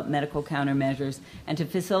develop medical countermeasures and to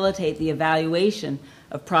facilitate the evaluation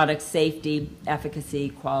of product safety, efficacy,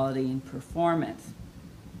 quality, and performance.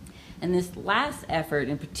 And this last effort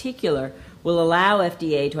in particular will allow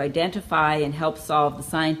FDA to identify and help solve the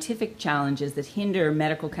scientific challenges that hinder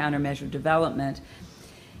medical countermeasure development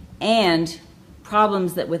and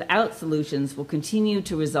problems that without solutions will continue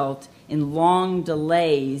to result in long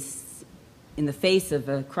delays in the face of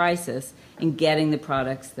a crisis in getting the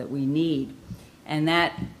products that we need. And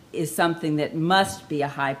that is something that must be a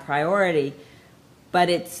high priority, but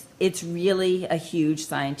it's really a huge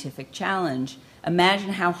scientific challenge. Imagine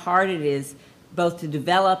how hard it is both to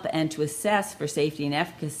develop and to assess for safety and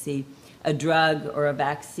efficacy a drug or a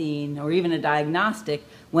vaccine or even a diagnostic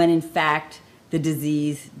when in fact the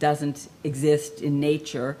disease doesn't exist in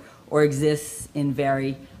nature or exists in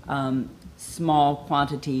very small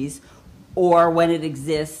quantities, or when it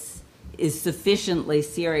exists is sufficiently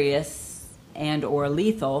serious and or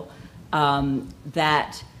lethal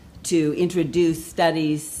that to introduce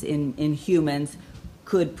studies in humans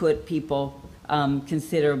could put people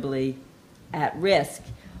considerably at risk.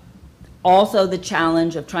 Also, the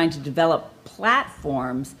challenge of trying to develop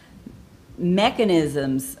platforms,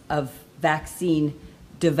 mechanisms of vaccine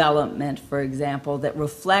development, for example, that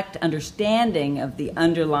reflect understanding of the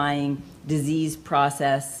underlying disease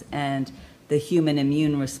process and the human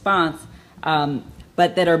immune response,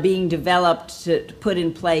 but that are being developed to put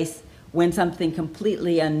in place when something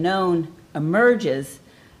completely unknown emerges,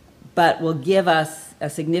 but will give us a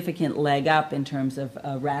significant leg up in terms of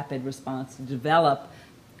a rapid response to develop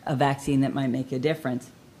a vaccine that might make a difference.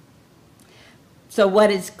 So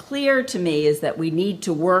what is clear to me is that we need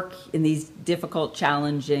to work in these difficult,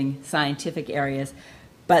 challenging scientific areas,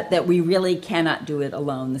 but that we really cannot do it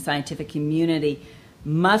alone. The scientific community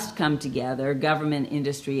must come together, government,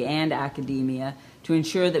 industry, and academia, to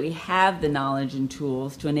ensure that we have the knowledge and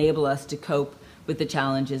tools to enable us to cope with the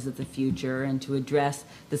challenges of the future and to address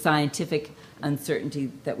the scientific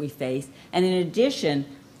uncertainty that we face. And in addition,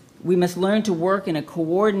 we must learn to work in a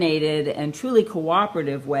coordinated and truly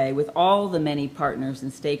cooperative way with all the many partners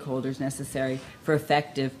and stakeholders necessary for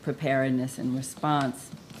effective preparedness and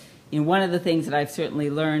response. You know, one of the things that I've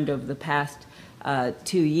certainly learned over the past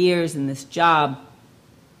 2 years in this job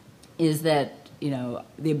is that, you know,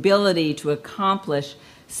 the ability to accomplish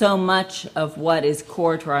so much of what is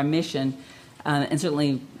core to our mission, and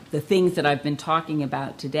certainly the things that I've been talking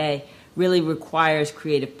about today, really requires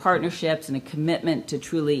creative partnerships and a commitment to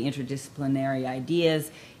truly interdisciplinary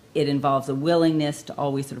ideas. It involves a willingness to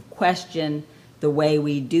always sort of question the way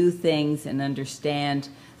we do things and understand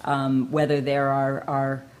whether there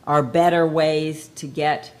are better ways to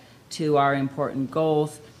get to our important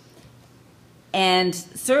goals. And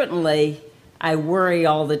certainly, I worry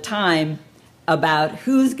all the time about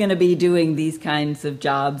who's going to be doing these kinds of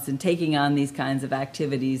jobs and taking on these kinds of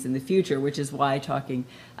activities in the future, which is why talking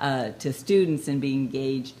to students and being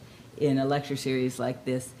engaged in a lecture series like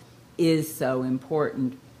this is so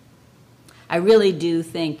important. I really do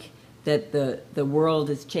think that the world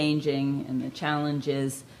is changing, and the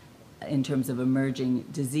challenges in terms of emerging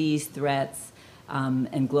disease threats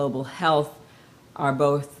and global health are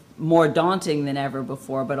both more daunting than ever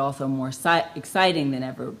before, but also more exciting than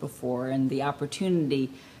ever before. And the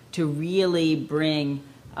opportunity to really bring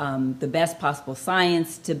the best possible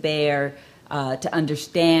science to bear, to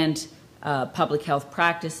understand public health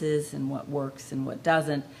practices and what works and what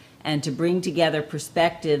doesn't, and to bring together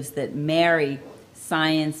perspectives that marry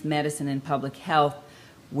science, medicine, and public health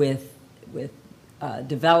with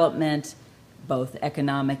development, both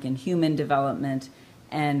economic and human development,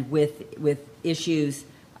 and with issues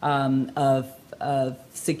of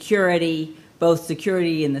security, both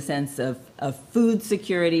security in the sense of food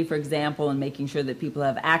security, for example, and making sure that people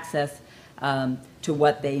have access to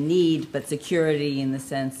what they need, but security in the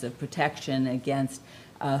sense of protection against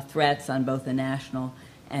threats on both a national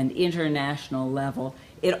and international level.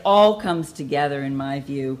 It all comes together, in my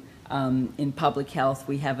view, in public health.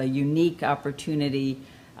 We have a unique opportunity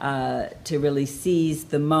to really seize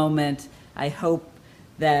the moment. I hope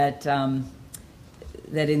that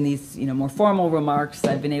that in these more formal remarks,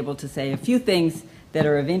 I've been able to say a few things that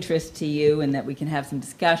are of interest to you, and that we can have some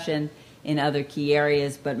discussion in other key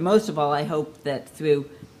areas. But most of all, I hope that through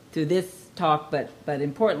this talk, but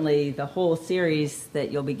importantly, the whole series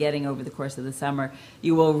that you'll be getting over the course of the summer,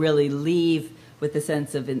 you will really leave with a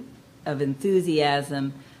sense of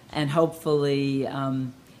enthusiasm and hopefully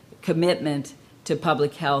commitment to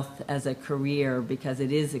public health as a career, because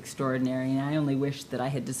it is extraordinary, and I only wish that I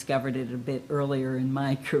had discovered it a bit earlier in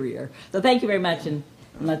my career. So thank you very much, and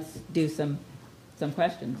let's do some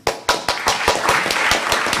questions.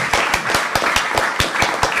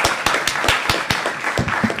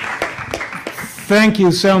 Thank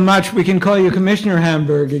you so much. We can call you Commissioner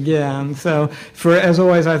Hamburg again. So for, as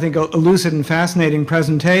always, I think a lucid and fascinating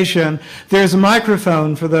presentation. There's a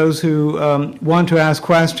microphone for those who want to ask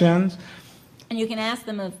questions. And you can ask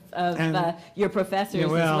them of your professors as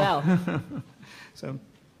well. So,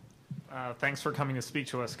 thanks for coming to speak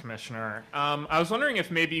to us, Commissioner. I was wondering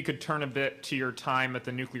if maybe you could turn a bit to your time at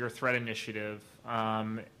the Nuclear Threat Initiative.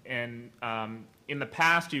 In the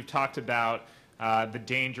past, you've talked about the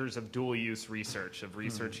dangers of dual-use research,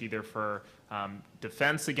 either for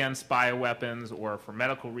defense against bioweapons or for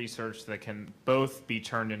medical research that can both be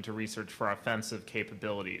turned into research for offensive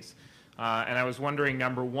capabilities. And I was wondering,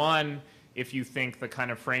 number one, if you think the kind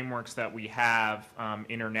of frameworks that we have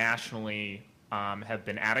internationally have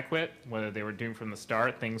been adequate, whether they were doomed from the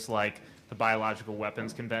start, things like the Biological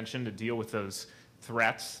Weapons Convention to deal with those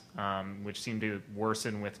threats, which seem to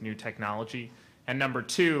worsen with new technology. And number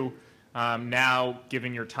two, now,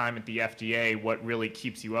 given your time at the FDA, what really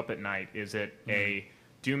keeps you up at night? Is it a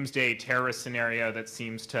doomsday terrorist scenario that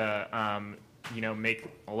seems to make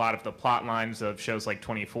a lot of the plot lines of shows like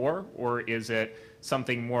 24, or is it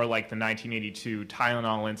something more like the 1982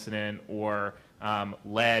 Tylenol incident or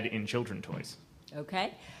lead in children's toys?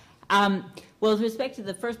 Okay. Well, with respect to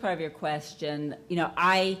the first part of your question,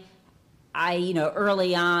 I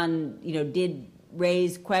early on, did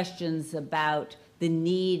raise questions about the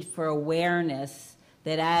need for awareness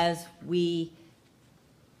that as we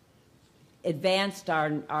advanced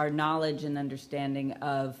our knowledge and understanding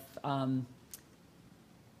of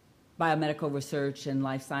biomedical research and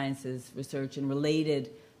life sciences research and related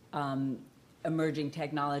emerging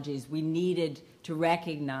technologies, we needed to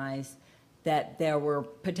recognize that there were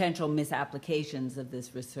potential misapplications of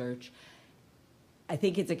this research. I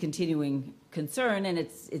think it's a continuing concern, and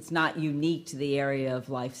it's not unique to the area of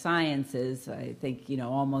life sciences. I think, you know,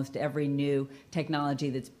 almost every new technology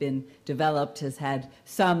that's been developed has had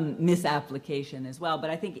some misapplication as well. But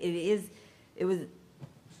I think it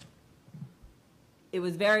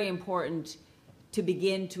was very important to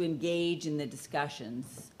begin to engage in the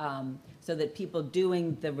discussions so that people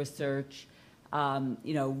doing the research,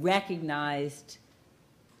 you know, recognized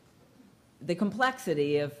the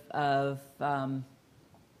complexity of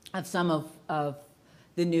some of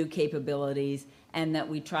the new capabilities, and that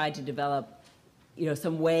we tried to develop, you know,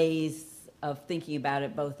 some ways of thinking about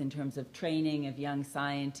it, both in terms of training of young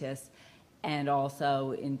scientists and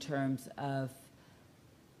also in terms of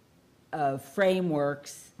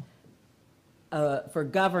frameworks for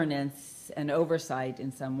governance and oversight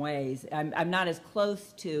in some ways. I'm not as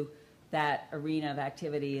close to that arena of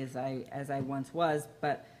activity as I once was,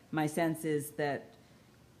 but my sense is that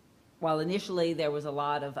while initially there was a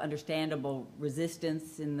lot of understandable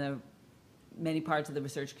resistance in the many parts of the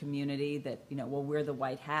research community that, you know, well, we're the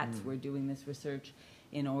white hats, we're doing this research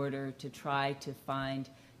in order to try to find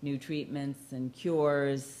new treatments and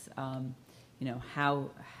cures, you know, how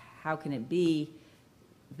can it be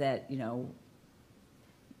that, you know,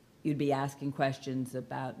 you'd be asking questions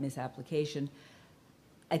about misapplication?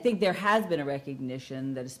 I think there has been a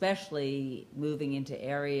recognition that, especially moving into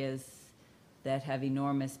areas that have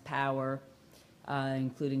enormous power,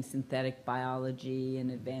 including synthetic biology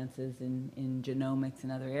and advances in genomics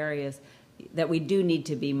and other areas, that we do need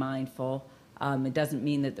to be mindful. It doesn't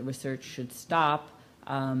mean that the research should stop,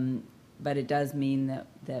 but it does mean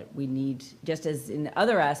that we need, just as in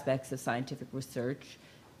other aspects of scientific research,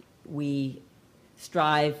 we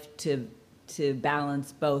strive to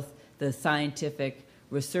balance both the scientific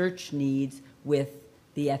research needs with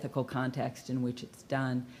the ethical context in which it's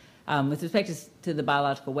done. With respect to the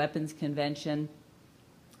Biological Weapons Convention,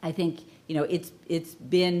 I think, you know, it's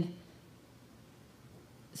been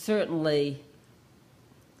certainly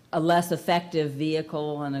a less effective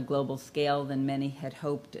vehicle on a global scale than many had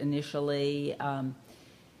hoped initially.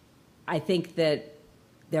 I think that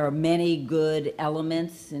there are many good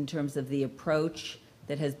elements in terms of the approach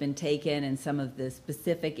that has been taken and some of the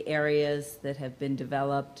specific areas that have been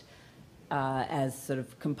developed as sort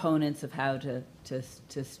of components of how to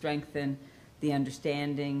strengthen the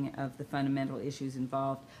understanding of the fundamental issues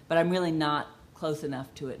involved. But I'm really not close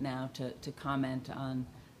enough to it now to comment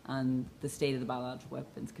on the state of the Biological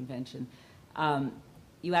Weapons Convention.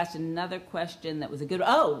 You asked another question that was a good,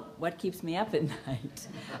 what keeps me up at night?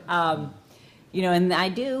 You know, and I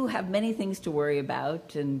do have many things to worry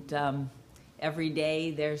about, and every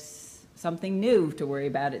day there's something new to worry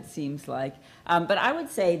about, it seems like. But I would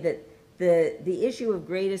say that the issue of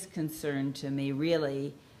greatest concern to me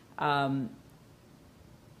really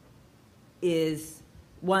is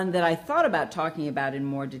one that I thought about talking about in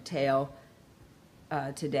more detail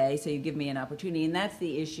today, so you give me an opportunity, and that's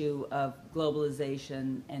the issue of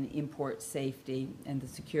globalization and import safety and the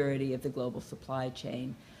security of the global supply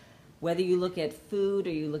chain. Whether you look at food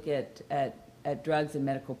or you look at drugs and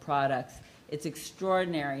medical products, it's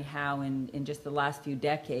extraordinary how in just the last few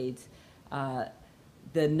decades,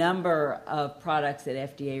 the number of products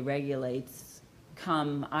that FDA regulates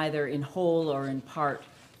come either in whole or in part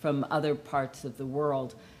from other parts of the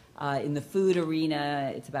world. In the food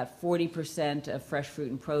arena, it's about 40% of fresh fruit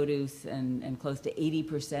and produce and close to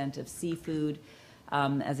 80% of seafood,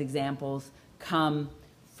 as examples, come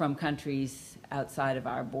from countries outside of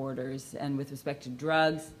our borders. And with respect to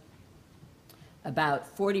drugs,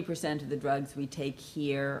 about 40% of the drugs we take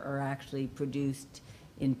here are actually produced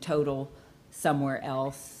in total somewhere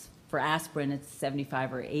else. For aspirin, it's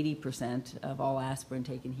 75 or 80% of all aspirin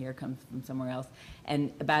taken here comes from somewhere else.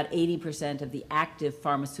 And about 80% of the active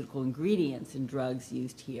pharmaceutical ingredients in drugs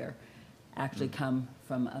used here actually come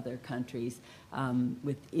from other countries,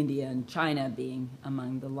 with India and China being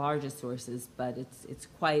among the largest sources, but it's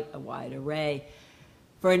quite a wide array.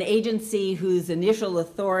 For an agency whose initial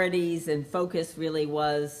authorities and focus really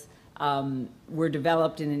were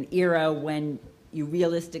developed in an era when you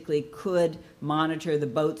realistically could monitor the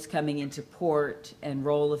boats coming into port and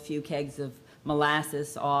roll a few kegs of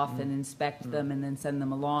molasses off and inspect them and then send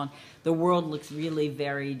them along. The world looks really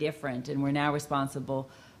very different, and we're now responsible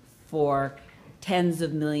for tens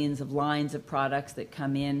of millions of lines of products that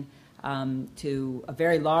come in to a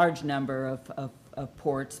very large number of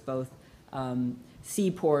ports, both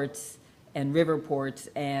seaports and river ports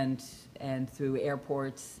and through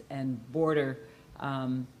airports and border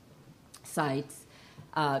sites,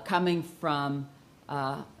 coming from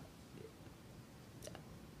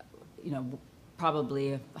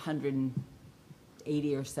probably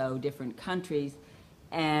 180 or so different countries,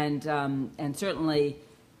 and certainly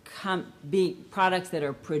products that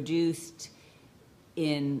are produced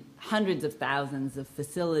in hundreds of thousands of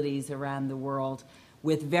facilities around the world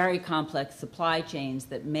with very complex supply chains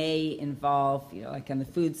that may involve, like on the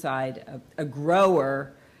food side, a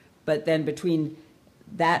grower, but then between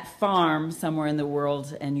that farm somewhere in the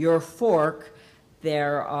world and your fork,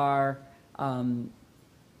 there are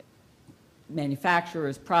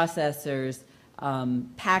manufacturers, processors,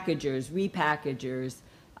 packagers, repackagers,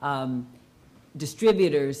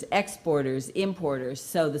 distributors, exporters, importers.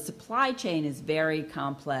 So the supply chain is very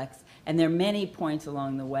complex, and there are many points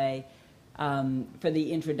along the way for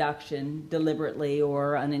the introduction, deliberately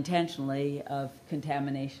or unintentionally, of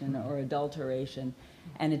contamination or adulteration.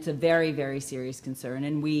 And it's a very, very serious concern,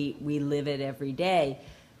 and we live it every day.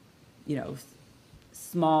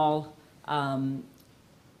 Small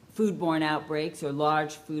foodborne outbreaks or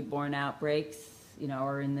large foodborne outbreaks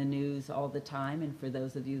are in the news all the time, and for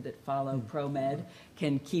those of you that follow ProMed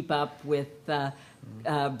can keep up with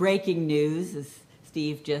breaking news, as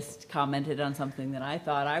Steve just commented on something that I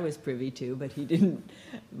thought I was privy to, but he didn't,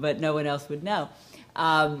 but no one else would know.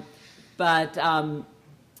 But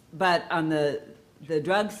on the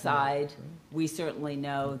drug side, we certainly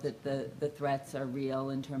know that the threats are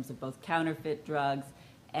real in terms of both counterfeit drugs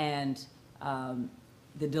and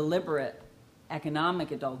the deliberate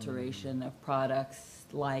economic adulteration of products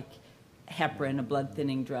like heparin, a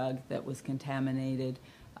blood-thinning drug that was contaminated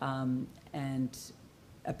and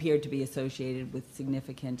appeared to be associated with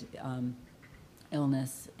significant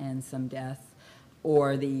illness and some death,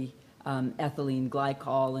 or the ethylene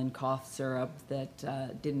glycol in cough syrup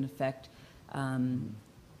that didn't affect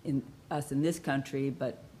us in this country,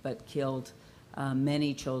 but killed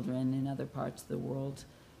many children in other parts of the world.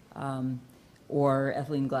 Or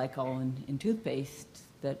ethylene glycol in toothpaste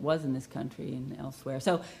that was in this country and elsewhere.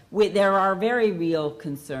 So there are very real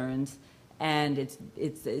concerns, and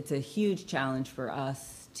it's a huge challenge for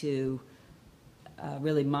us to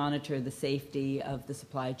really monitor the safety of the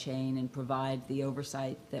supply chain and provide the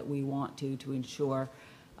oversight that we want to ensure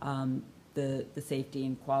the safety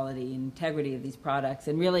and quality and integrity of these products.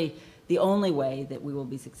 And really, the only way that we will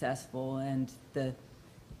be successful, and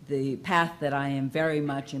the path that I am very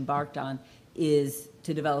much embarked on, is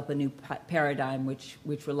to develop a new paradigm which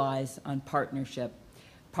relies on partnership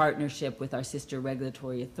with our sister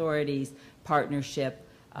regulatory authorities, partnership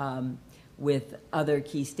with other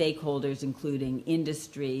key stakeholders, including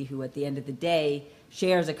industry, who at the end of the day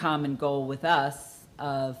shares a common goal with us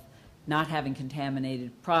of not having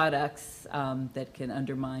contaminated products that can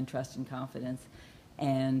undermine trust and confidence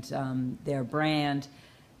and their brand,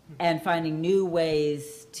 and finding new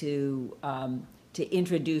ways to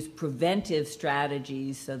introduce preventive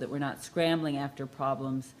strategies so that we're not scrambling after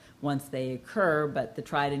problems once they occur, but the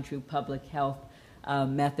tried and true public health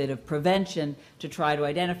method of prevention to try to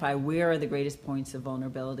identify where are the greatest points of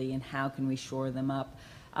vulnerability and how can we shore them up.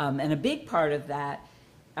 And a big part of that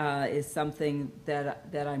is something that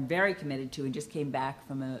I'm very committed to, and just came back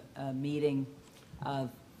from a meeting of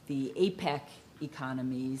the APEC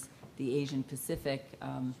economies, the Asian Pacific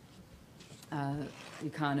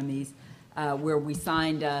economies, where we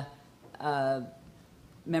signed a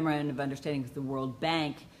memorandum of understanding with the World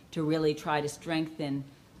Bank to really try to strengthen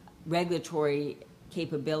regulatory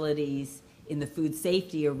capabilities in the food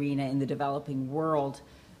safety arena in the developing world,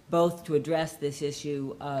 both to address this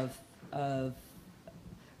issue of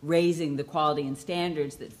raising the quality and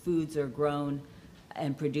standards that foods are grown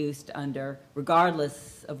and produced under,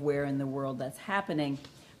 regardless of where in the world that's happening,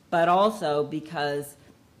 but also because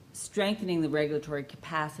strengthening the regulatory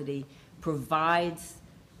capacity provides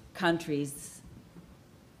countries,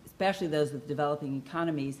 especially those with developing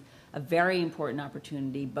economies, a very important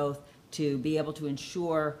opportunity both to be able to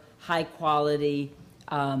ensure high quality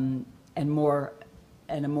and a more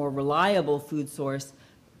reliable food source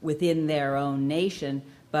within their own nation,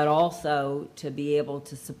 but also to be able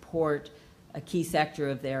to support a key sector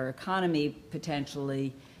of their economy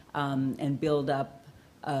potentially and build up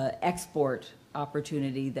export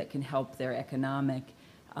opportunity that can help their economic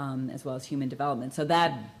as well as human development. So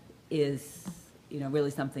that is,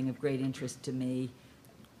 really something of great interest to me,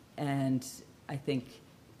 and I think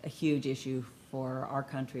a huge issue for our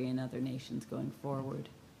country and other nations going forward.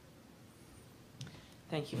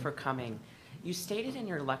 Thank you for coming. You stated in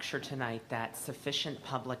your lecture tonight that sufficient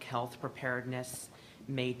public health preparedness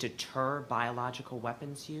may deter biological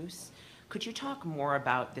weapons use. Could you talk more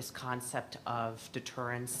about this concept of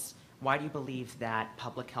deterrence? Why do you believe that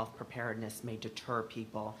public health preparedness may deter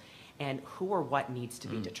people? And who or what needs to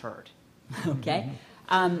be deterred? Okay.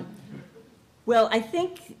 Well, I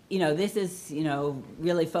think, this is,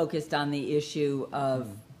 really focused on the issue of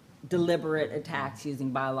deliberate attacks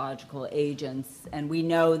using biological agents. And we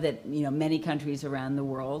know that, many countries around the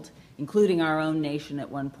world, including our own nation at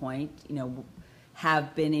one point,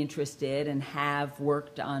 have been interested and have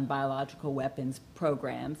worked on biological weapons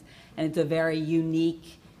programs. And it's a very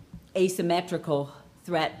unique, asymmetrical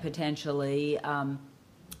threat, potentially,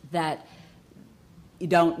 that you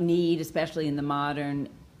don't need, especially in the modern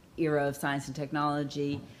era of science and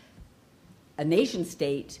technology, a nation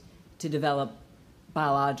state to develop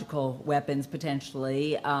biological weapons,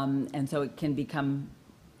 potentially, and so it can become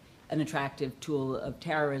an attractive tool of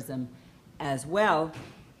terrorism as well.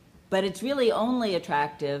 But it's really only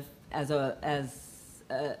attractive as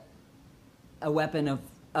a weapon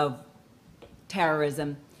of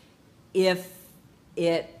terrorism if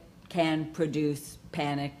it can produce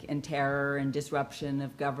panic and terror and disruption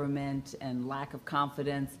of government and lack of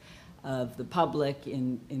confidence of the public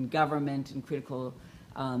in government and critical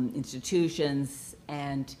institutions,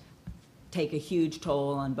 and take a huge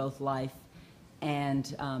toll on both life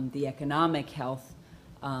and the economic health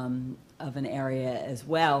of an area as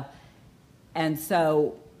well. And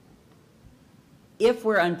so if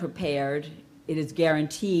we're unprepared, it is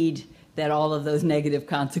guaranteed that all of those negative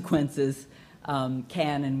consequences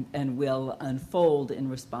can and will unfold in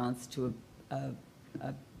response to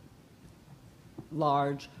a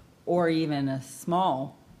large or even a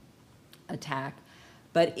small attack.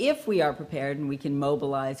 But if we are prepared and we can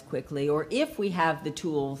mobilize quickly, or if we have the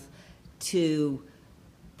tools to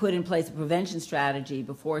put in place a prevention strategy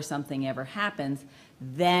before something ever happens,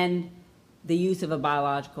 then the use of a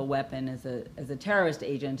biological weapon as a terrorist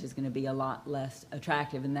agent is going to be a lot less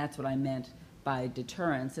attractive, and that's what I meant by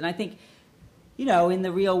deterrence. And I think, in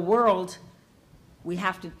the real world, we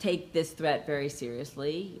have to take this threat very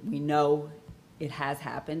seriously. We know it has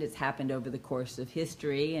happened. It's happened over the course of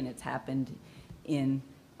history, and it's happened in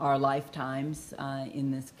our lifetimes in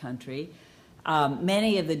this country.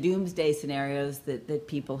 Many of the doomsday scenarios that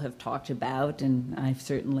people have talked about, and I've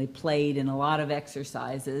certainly played in a lot of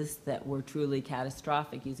exercises that were truly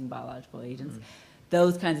catastrophic using biological agents,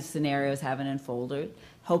 those kinds of scenarios haven't unfolded.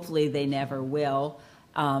 Hopefully they never will.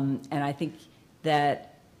 And I think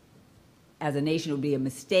that as a nation it would be a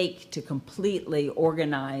mistake to completely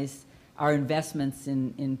organize our investments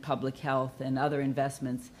in public health and other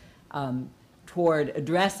investments toward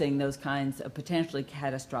addressing those kinds of potentially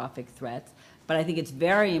catastrophic threats. But I think it's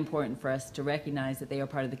very important for us to recognize that they are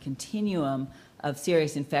part of the continuum of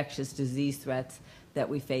serious infectious disease threats that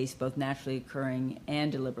we face, both naturally occurring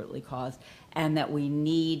and deliberately caused, and that we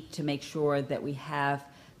need to make sure that we have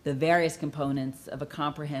the various components of a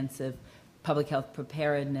comprehensive public health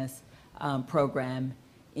preparedness program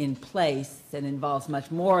in place that involves much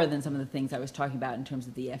more than some of the things I was talking about in terms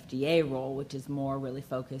of the FDA role, which is more really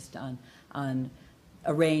focused on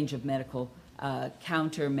a range of medical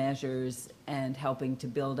countermeasures and helping to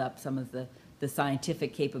build up some of the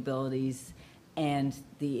scientific capabilities and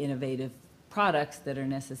the innovative products that are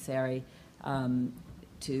necessary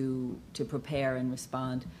to prepare and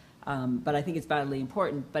respond. But I think it's vitally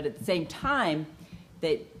important. But at the same time,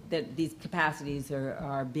 that these capacities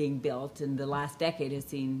are being built, and the last decade has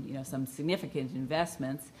seen some significant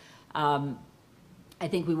investments. I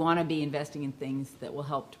think we want to be investing in things that will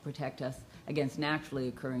help to protect us against naturally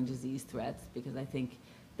occurring disease threats, because I think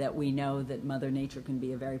that we know that Mother Nature can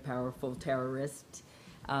be a very powerful terrorist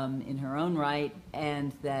in her own right,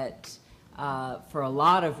 and that for a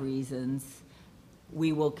lot of reasons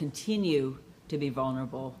we will continue to be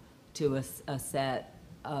vulnerable to a set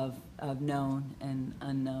of known and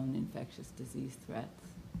unknown infectious disease threats.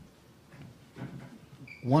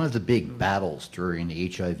 One of the big battles during the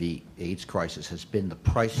HIV/AIDS crisis has been the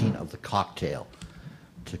pricing of the cocktail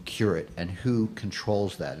to cure it, and who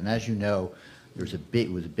controls that. And as you know, it was a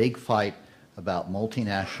big fight about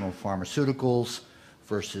multinational pharmaceuticals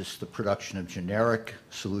versus the production of generic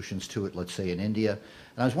solutions to it, let's say in India.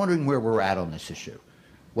 And I was wondering where we're at on this issue.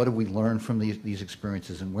 What have we learned from these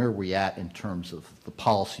experiences, and where are we at in terms of the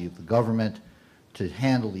policy of the government to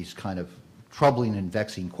handle these kind of troubling and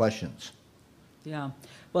vexing questions? Yeah,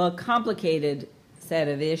 well, a complicated set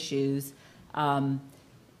of issues,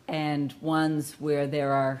 and ones where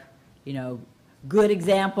there are, good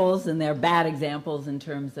examples and there are bad examples in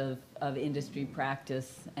terms of industry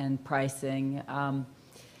practice and pricing.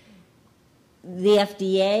 The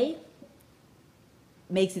FDA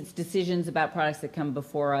makes its decisions about products that come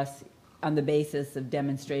before us on the basis of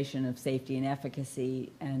demonstration of safety and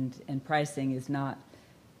efficacy, and pricing is not,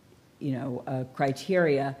 you know, a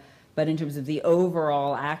criteria. But in terms of the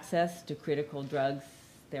overall access to critical drugs,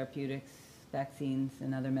 therapeutics, vaccines,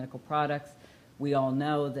 and other medical products, we all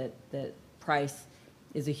know that price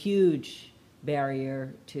is a huge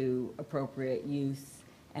barrier to appropriate use,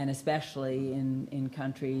 and especially in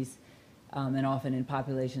countries and often in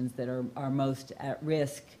populations that are most at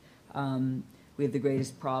risk. We have the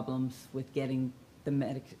greatest problems with getting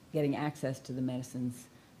access to the medicines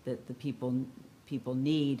that the people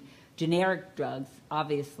need. Generic drugs,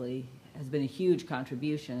 obviously, has been a huge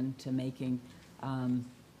contribution to making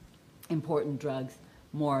important drugs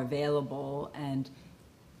more available. And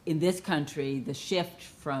in this country, the shift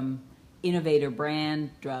from innovator brand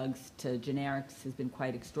drugs to generics has been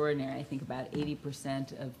quite extraordinary. I think about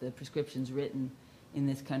 80% of the prescriptions written in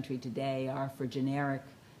this country today are for generic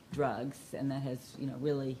drugs, and that has, you know,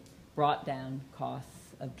 really brought down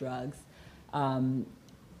costs of drugs. And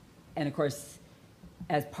of course,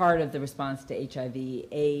 as part of the response to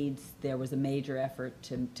HIV/AIDS, there was a major effort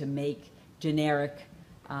to make generic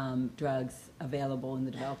drugs available in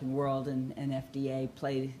the developing world, and FDA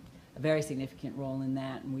played a very significant role in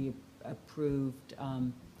that, and we approved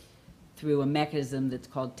through a mechanism that's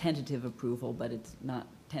called tentative approval, but it's not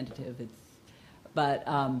tentative,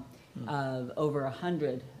 over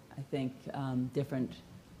 100, I think,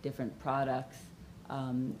 different products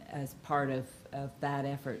as part of that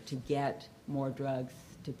effort to get more drugs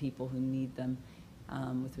to people who need them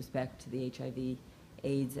with respect to the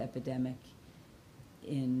HIV/AIDS epidemic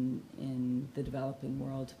in the developing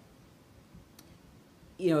world.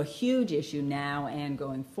 You know, a huge issue now and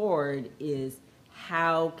going forward is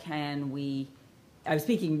how can we, I was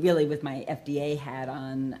speaking really with my FDA hat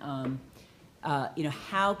on, you know,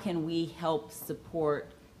 how can we help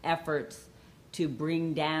support efforts to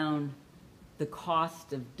bring down the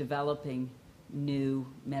cost of developing new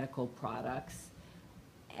medical products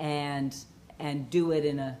and do it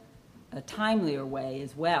in a timelier way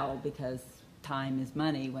as well, because time is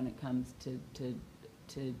money when it comes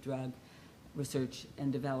to drug research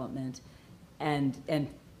and development. And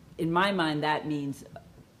in my mind, that means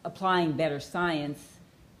applying better science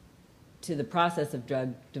to the process of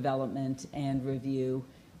drug development and review,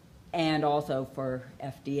 and also for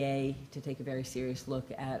FDA to take a very serious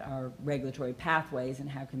look at our regulatory pathways and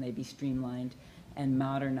how can they be streamlined and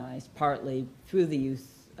modernized, partly through the use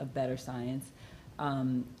of better science,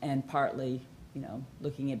 and partly, you know,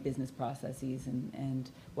 looking at business processes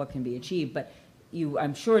and what can be achieved. But you,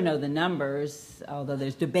 I'm sure, know the numbers, although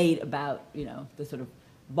there's debate about, you know, the sort of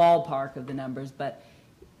ballpark of the numbers, but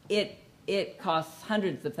it costs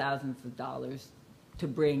hundreds of thousands of dollars to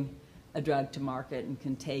bring a drug to market, and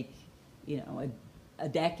can take, you know, a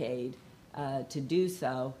decade to do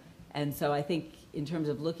so. And so I think in terms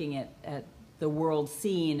of looking at the world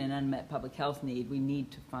scene and unmet public health need, we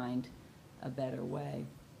need to find a better way.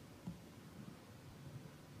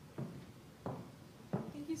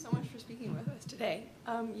 Thank you so much for speaking with us today.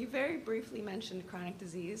 You very briefly mentioned chronic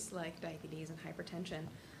disease like diabetes and hypertension.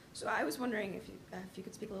 So I was wondering if you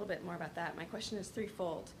could speak a little bit more about that. My question is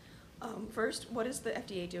threefold. First, what is the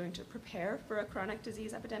FDA doing to prepare for a chronic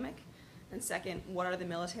disease epidemic? And second, what are the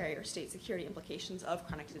military or state security implications of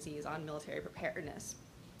chronic disease on military preparedness?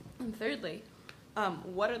 And thirdly,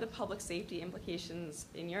 what are the public safety implications,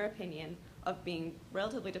 in your opinion, of being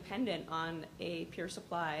relatively dependent on a pure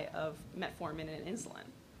supply of metformin and insulin?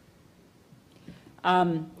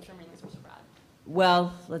 Which I'm really supposed to brag.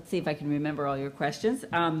 Well, let's see if I can remember all your questions.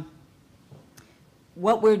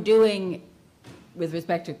 What we're doing with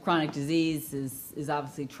respect to chronic disease is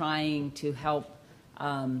obviously trying to help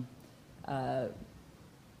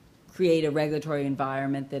create a regulatory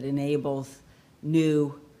environment that enables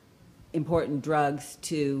new important drugs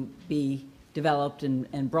to be developed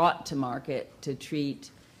and brought to market to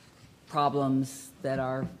treat problems that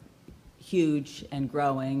are huge and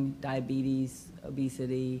growing: diabetes,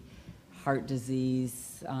 obesity, heart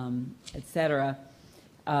disease, et cetera,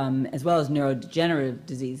 as well as neurodegenerative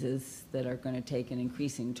diseases that are going to take an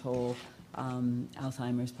increasing toll,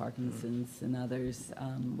 Alzheimer's, Parkinson's, and others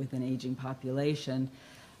with an aging population.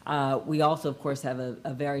 We also, of course, have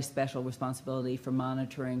a very special responsibility for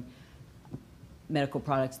monitoring medical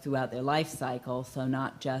products throughout their life cycle, so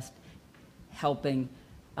not just helping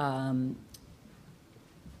the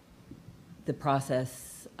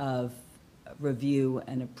process of review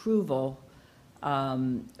and approval,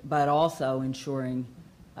 but also ensuring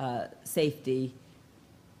safety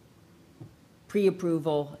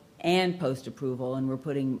pre-approval and post-approval, and we're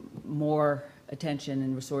putting more attention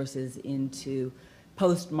and resources into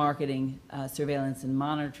post-marketing surveillance and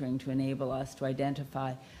monitoring to enable us to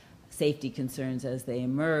identify safety concerns as they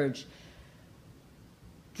emerge.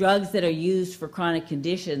 Drugs that are used for chronic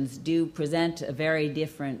conditions do present a very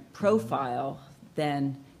different profile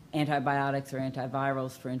than antibiotics or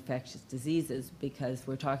antivirals for infectious diseases, because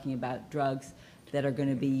we're talking about drugs that are going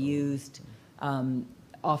to be used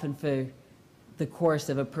often for the course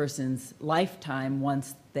of a person's lifetime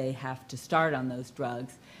once they have to start on those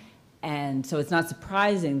drugs. And so it's not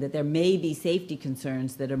surprising that there may be safety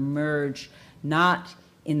concerns that emerge not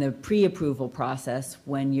in the pre-approval process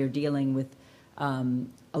when you're dealing with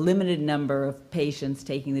a limited number of patients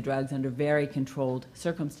taking the drugs under very controlled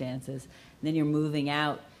circumstances. And then you're moving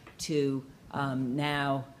out to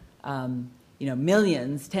now,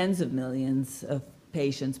 millions, tens of millions of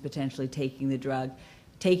patients potentially taking the drug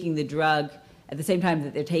at the same time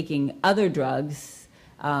that they're taking other drugs,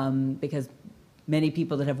 because many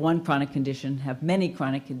people that have one chronic condition have many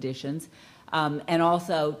chronic conditions, and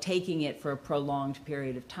also taking it for a prolonged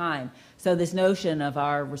period of time. So this notion of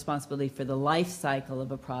our responsibility for the life cycle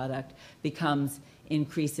of a product becomes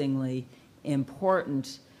increasingly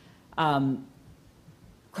important.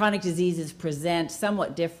 Chronic diseases present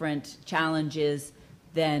somewhat different challenges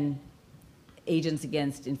than agents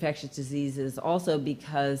against infectious diseases, also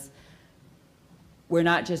because we're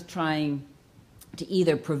not just trying to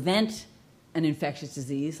either prevent an infectious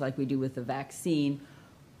disease like we do with the vaccine,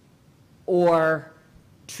 or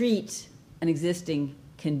treat an existing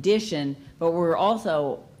condition, but we're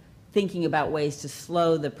also thinking about ways to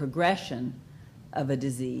slow the progression of a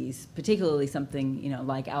disease, particularly something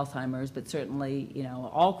like Alzheimer's, but certainly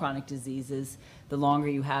all chronic diseases. The longer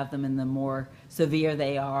you have them and the more severe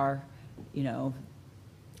they are,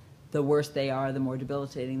 the worse they are, the more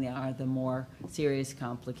debilitating they are, the more serious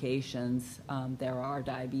complications there are,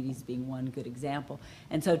 diabetes being one good example.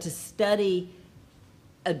 And so to study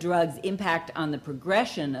a drug's impact on the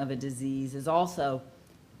progression of a disease is also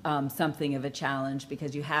something of a challenge,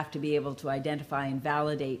 because you have to be able to identify and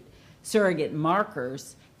validate surrogate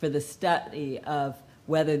markers for the study of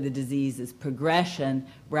whether the disease is progression,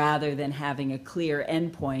 rather than having a clear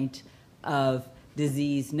endpoint of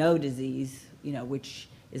disease, no disease, which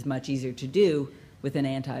is much easier to do with an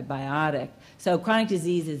antibiotic. So chronic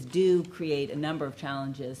diseases do create a number of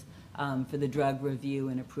challenges for the drug review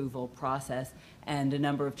and approval process, and a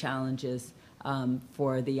number of challenges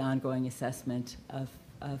for the ongoing assessment of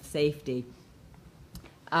safety.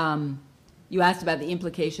 You asked about the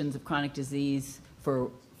implications of chronic disease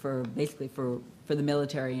for the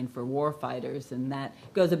military and for war fighters, and that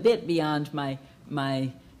goes a bit beyond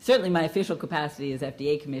certainly my official capacity as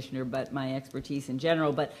FDA commissioner, but my expertise in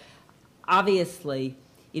general. But obviously,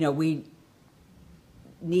 we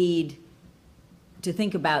need to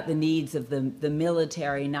think about the needs of the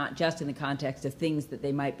military, not just in the context of things that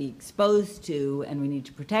they might be exposed to and we need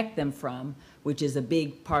to protect them from, which is a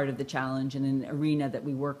big part of the challenge and an arena that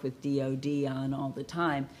we work with DOD on all the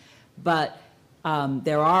time. But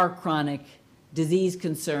there are chronic disease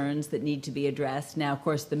concerns that need to be addressed. Now, of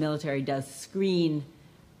course, the military does screen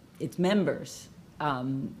its members,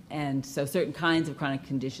 and so certain kinds of chronic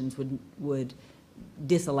conditions would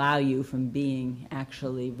disallow you from being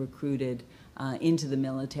actually recruited into the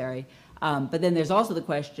military. But then there's also the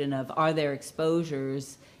question of, are there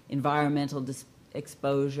exposures, environmental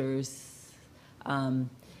exposures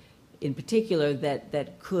in particular,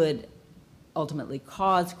 that could ultimately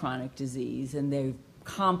cause chronic disease? And there are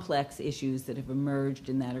complex issues that have emerged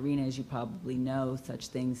in that arena, as you probably know, such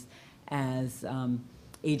things as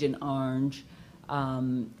Agent Orange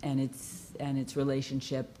and its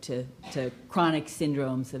relationship to chronic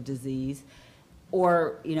syndromes of disease.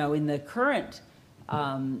 Or, in the current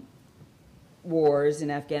wars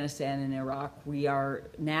in Afghanistan and Iraq, we are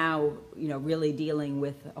now, really dealing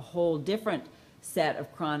with a whole different set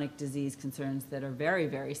of chronic disease concerns that are very,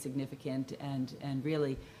 very significant and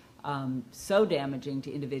really so damaging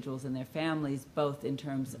to individuals and their families, both in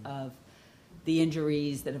terms of the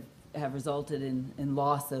injuries that have resulted in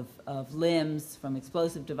loss of limbs from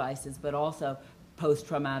explosive devices, but also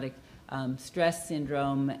post-traumatic stress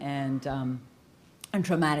syndrome and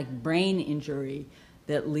traumatic brain injury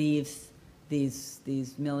that leaves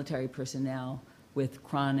these military personnel with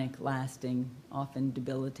chronic, lasting, often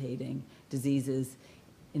debilitating diseases,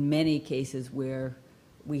 in many cases where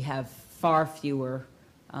we have far fewer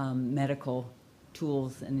medical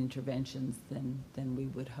tools and interventions than we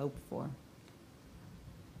would hope for.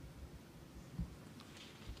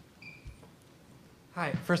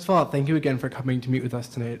 Hi. First of all, thank you again for coming to meet with us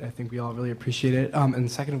tonight. I think we all really appreciate it.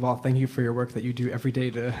 And second of all, thank you for your work that you do every day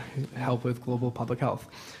to help with global public health.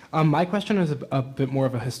 My question is a bit more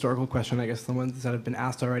of a historical question, I guess, than ones that have been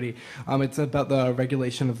asked already. It's about the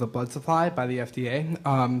regulation of the blood supply by the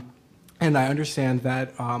FDA. And I understand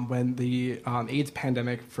that when the AIDS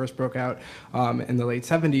pandemic first broke out in the late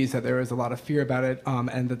 70s, that there was a lot of fear about it,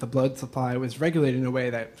 and that the blood supply was regulated in a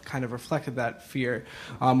way that kind of reflected that fear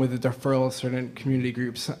with the deferral of certain community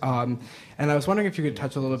groups. And I was wondering if you could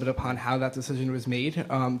touch a little bit upon how that decision was made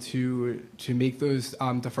to make those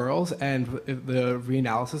deferrals and the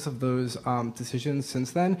reanalysis of those decisions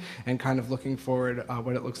since then, and kind of looking forward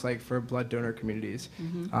what it looks like for blood donor communities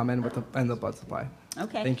and the blood supply.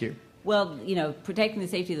 Okay. Thank you. Well, you know, protecting the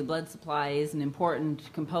safety of the blood supply is an important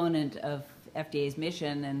component of FDA's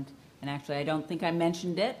mission, and actually I don't think I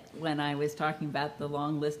mentioned it when I was talking about the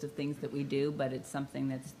long list of things that we do, but it's something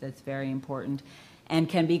that's very important and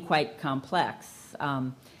can be quite complex.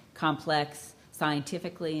 Complex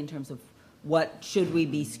scientifically in terms of what should we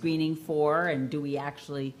be screening for, and do we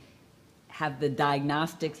actually have the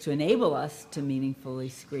diagnostics to enable us to meaningfully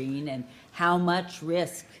screen, and how much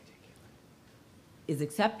risk is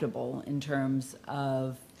acceptable in terms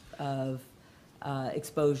of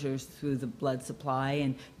exposures through the blood supply,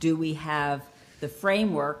 and do we have the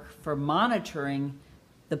framework for monitoring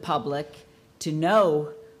the public to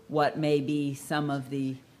know what may be some of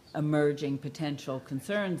the emerging potential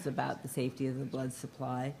concerns about the safety of the blood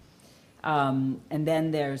supply. And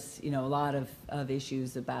then there's, you know, a lot of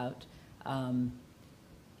issues about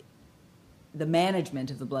the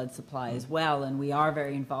management of the blood supply as well, and we are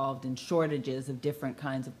very involved in shortages of different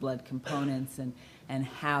kinds of blood components, and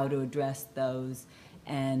how to address those,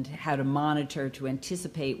 and how to monitor to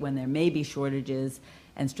anticipate when there may be shortages,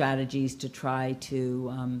 and strategies to try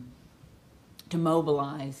to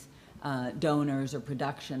mobilize donors or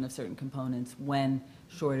production of certain components when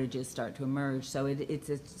shortages start to emerge. So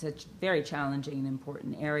it's a very challenging and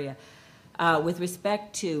important area. With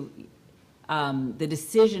respect to the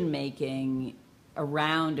decision-making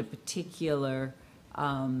around a particular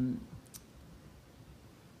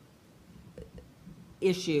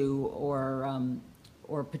issue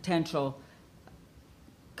or potential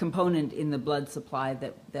component in the blood supply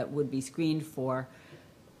that would be screened for,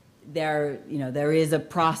 there is a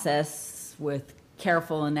process with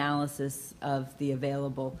careful analysis of the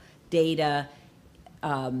available data.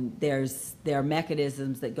 There are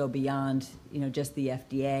mechanisms that go beyond, just the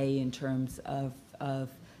FDA in terms of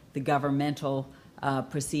the governmental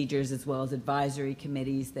procedures, as well as advisory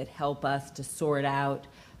committees that help us to sort out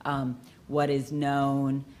what is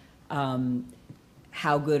known,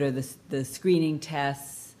 how good are the screening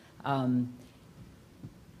tests,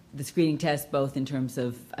 both in terms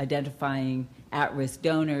of identifying at-risk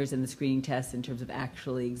donors, and the screening tests in terms of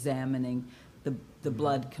actually examining the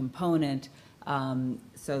blood component,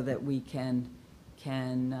 so that we can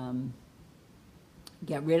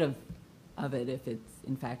get rid of it if it's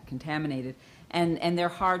in fact contaminated. And they're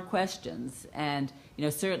hard questions. And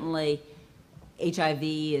certainly HIV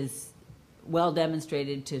is well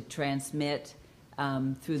demonstrated to transmit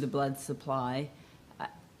through the blood supply,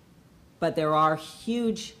 but there are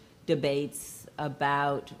huge debates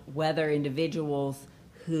about whether individuals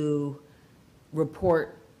who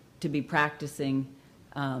report to be practicing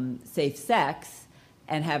safe sex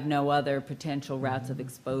and have no other potential routes of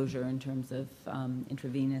exposure in terms of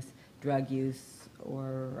intravenous drug use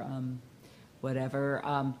or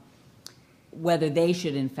whatever, whether they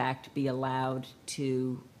should in fact be allowed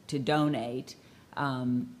to donate.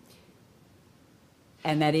 And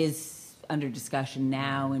that is under discussion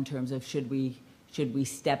now in terms of should we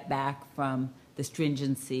step back from the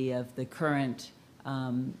stringency of the current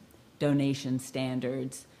donation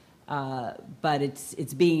standards. But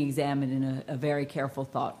it's being examined in a very careful,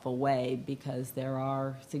 thoughtful way, because there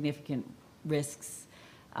are significant risks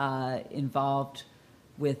involved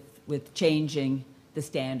with changing the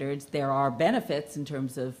standards. There are benefits in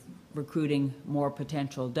terms of recruiting more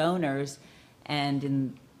potential donors,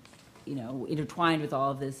 and intertwined with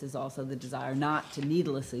all of this is also the desire not to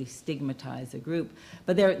needlessly stigmatize a group.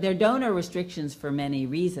 But there are donor restrictions for many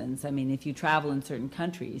reasons. I mean, if you travel in certain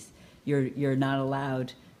countries, you're not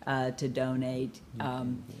allowed to donate.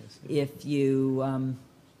 If you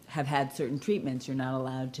have had certain treatments, you're not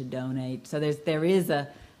allowed to donate. So there is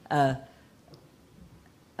a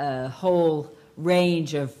whole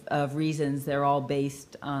range of reasons. They're all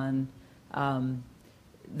based on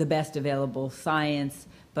the best available science,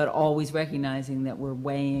 but always recognizing that we're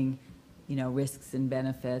weighing, risks and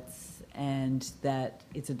benefits, and that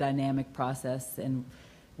it's a dynamic process, and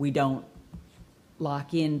we don't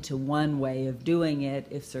lock into one way of doing it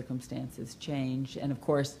if circumstances change. And of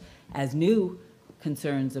course, as new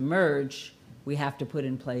concerns emerge, we have to put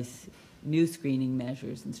in place new screening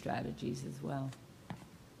measures and strategies as well.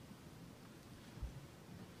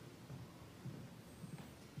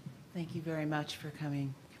 Thank you very much for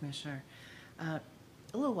coming, Commissioner. A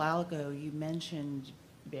little while ago, you mentioned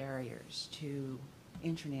barriers to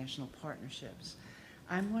international partnerships.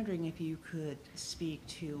 I'm wondering if you could speak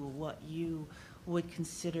to what you would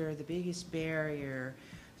consider the biggest barrier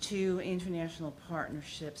to international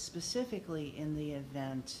partnerships, specifically in the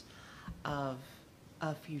event of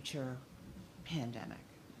a future pandemic.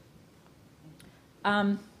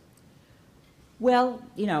 Well,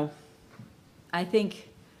 you know, I think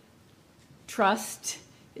trust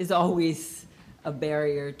is always a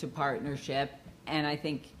barrier to partnership, and I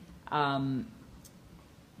think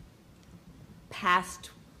past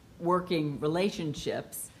working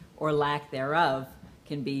relationships or lack thereof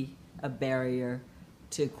can be a barrier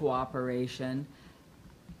to cooperation.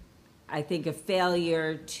 I think a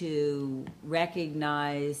failure to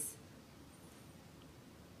recognize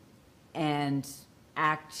and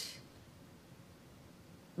act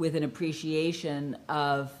with an appreciation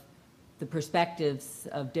of the perspectives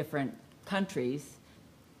of different countries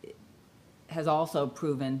has also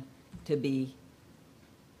proven to be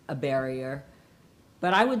a barrier.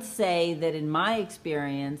 But I would say that in my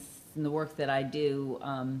experience, in the work that I do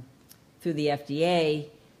through the FDA,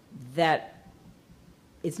 that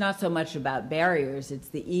it's not so much about barriers, it's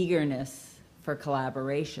the eagerness for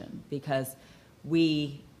collaboration, because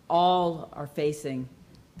we all are facing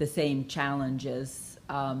the same challenges.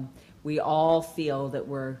 We all feel that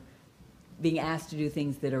we're being asked to do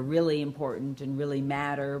things that are really important and really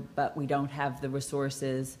matter, but we don't have the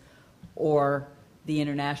resources or the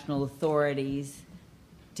international authorities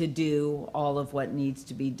to do all of what needs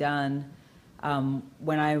to be done.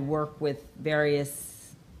 When I work with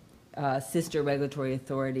various sister regulatory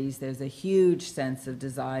authorities, there's a huge sense of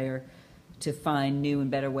desire to find new and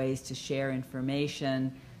better ways to share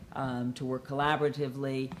information, to work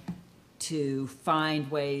collaboratively, to find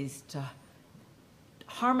ways to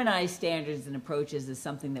harmonize standards and approaches is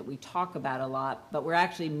something that we talk about a lot, but we're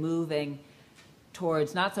actually moving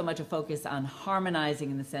towards not so much a focus on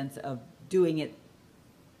harmonizing in the sense of doing it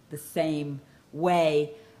the same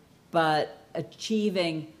way, but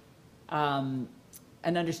achieving an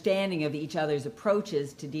understanding of each other's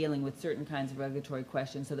approaches to dealing with certain kinds of regulatory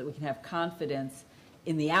questions so that we can have confidence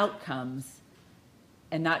in the outcomes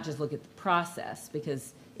and not just look at the process.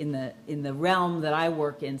 Because in the realm that I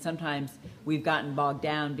work in, sometimes we've gotten bogged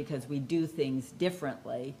down because we do things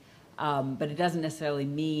differently, but it doesn't necessarily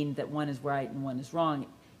mean that one is right and one is wrong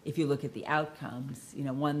if you look at the outcomes. You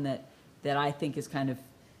know, one that I think is kind of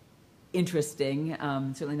interesting,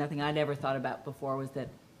 certainly nothing I'd ever thought about before, was that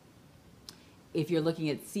if you're looking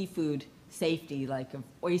at seafood safety, like of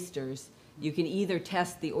oysters, you can either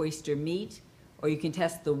test the oyster meat or you can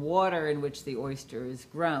test the water in which the oyster is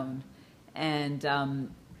grown. And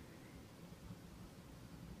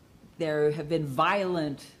there have been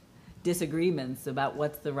violent disagreements about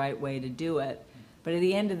what's the right way to do it. But at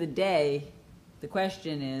the end of the day, the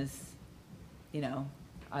question is, you know,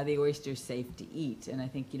 are the oysters safe to eat? And I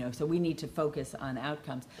think, you know, so we need to focus on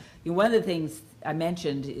outcomes. You know, one of the things I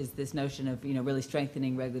mentioned is this notion of, you know, really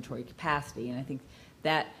strengthening regulatory capacity. And I think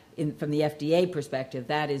that from the FDA perspective,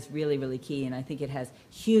 that is really, really key. And I think it has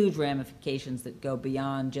huge ramifications that go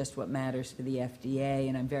beyond just what matters for the FDA.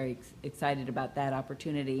 And I'm very excited about that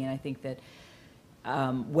opportunity. And I think that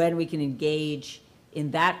when we can engage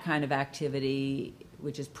in that kind of activity,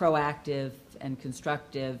 which is proactive and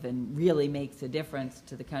constructive and really makes a difference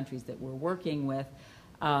to the countries that we're working with,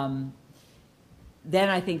 then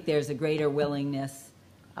I think there's a greater willingness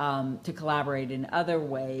to collaborate in other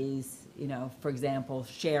ways. You know, for example,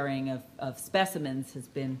 sharing of specimens has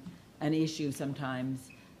been an issue sometimes,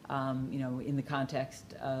 you know, in the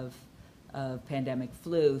context of pandemic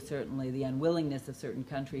flu. Certainly the unwillingness of certain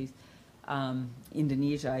countries,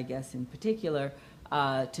 Indonesia, I guess, in particular,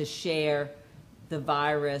 to share the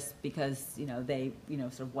virus because, you know, they, you know,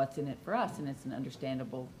 sort of what's in it for us, and it's an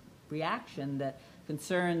understandable reaction, that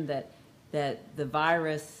concern that the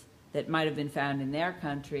virus that might have been found in their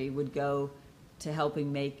country would go to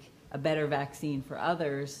helping make a better vaccine for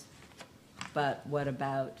others, but what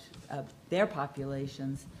about their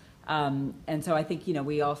populations? And so I think, you know,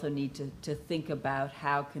 we also need to think about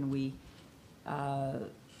how can we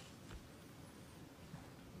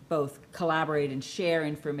both collaborate and share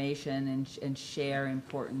information and share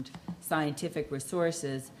important scientific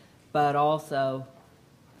resources, but also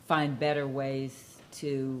find better ways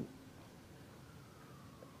to,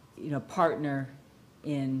 you know, partner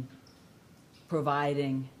in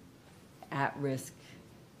providing at-risk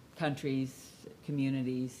countries,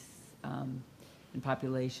 communities, and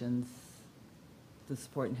populations the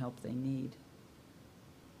support and help they need.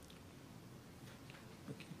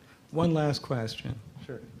 One last question.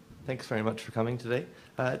 Sure. Thanks very much for coming today.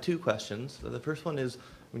 Two questions. The first one is,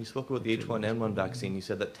 when you spoke about the H1N1 vaccine, you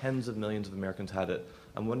said that tens of millions of Americans had it.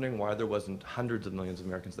 I'm wondering why there wasn't hundreds of millions of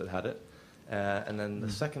Americans that had it. And then the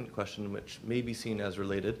second question, which may be seen as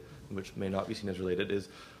related, which may not be seen as related, is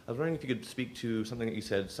I was wondering if you could speak to something that you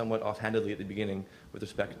said somewhat offhandedly at the beginning with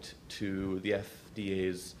respect to the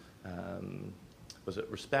FDA's, was it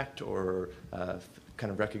respect or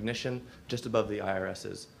kind of recognition just above the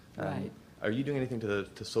IRS's? Right. Are you doing anything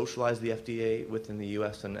to socialize the FDA within the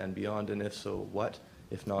US and beyond? And if so, what?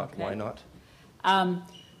 If not, Okay. why not?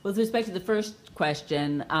 With respect to the first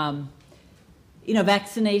question,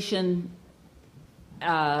 vaccination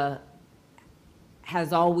has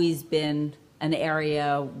always been an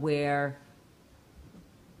area where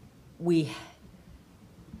we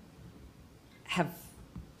have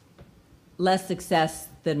less success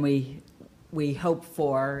than we hope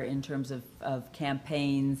for in terms of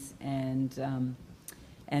campaigns and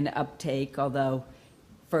uptake, although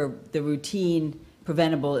for the routine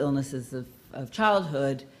preventable illnesses of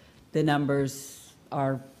childhood, the numbers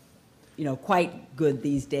are quite good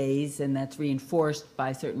these days, and that's reinforced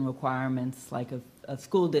by certain requirements like of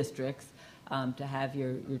school districts to have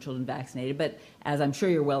your children vaccinated. But as I'm sure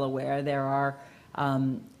you're well aware, there are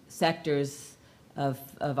sectors of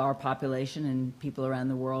our population and people around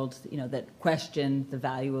the world, that question the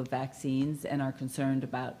value of vaccines and are concerned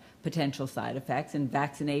about potential side effects. And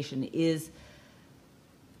vaccination is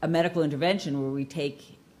a medical intervention where we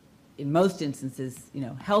take, in most instances,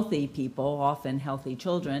 healthy people, often healthy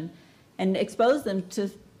children, and expose them to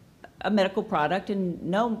a medical product, and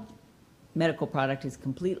no medical product is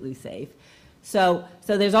completely safe. So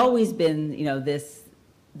there's always been,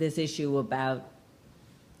 this issue about,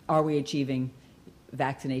 are we achieving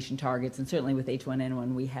vaccination targets? And certainly with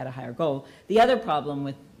H1N1, we had a higher goal. The other problem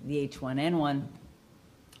with the H1N1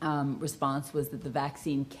 response was that the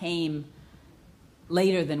vaccine came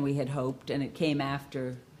later than we had hoped, and it came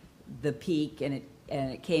after the peak, and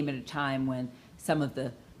it came at a time when some of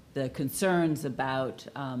the concerns about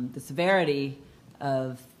the severity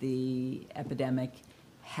of the epidemic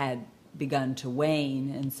had begun to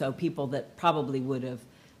wane, and so people that probably would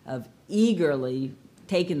have eagerly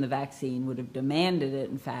taken the vaccine, would have demanded it,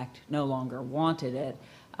 in fact, no longer wanted it.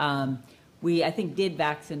 We, I think, did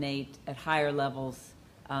vaccinate at higher levels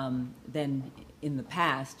than in the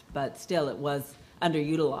past, but still it was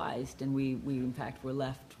underutilized, and we in fact were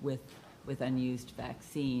left with unused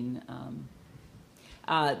vaccine.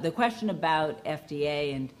 The question about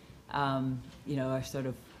FDA and our sort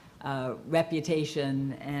of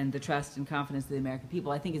reputation and the trust and confidence of the American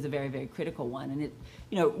people, I think, is a very, very critical one, and it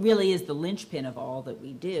really is the linchpin of all that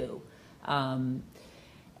we do. And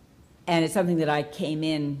it's something that I came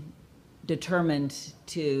in determined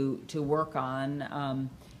to work on,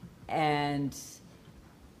 and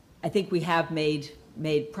I think we have made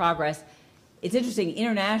progress. It's interesting,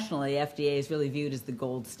 internationally, FDA is really viewed as the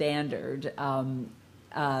gold standard.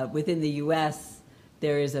 Within the U.S.,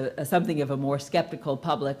 there is something of a more skeptical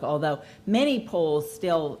public, although many polls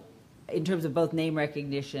still, in terms of both name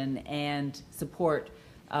recognition and support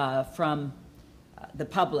from the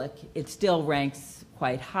public, it still ranks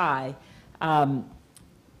quite high.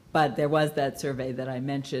 But there was that survey that I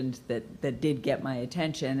mentioned that did get my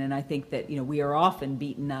attention, and I think that we are often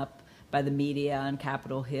beaten up by the media on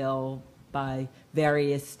Capitol Hill, by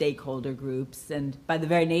various stakeholder groups, and by the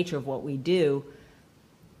very nature of what we do,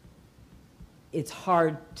 it's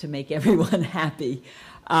hard to make everyone happy.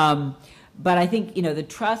 But I think, the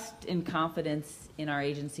trust and confidence in our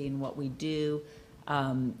agency and what we do,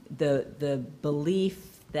 the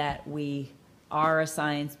belief that we are a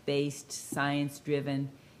science-based, science-driven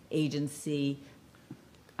agency,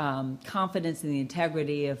 confidence in the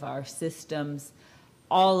integrity of our systems,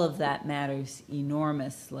 all of that matters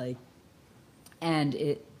enormously.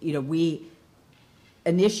 And we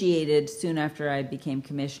initiated, soon after I became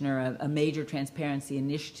commissioner, a major transparency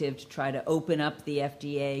initiative to try to open up the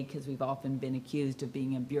FDA, because we've often been accused of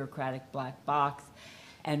being a bureaucratic black box,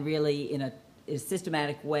 and really in a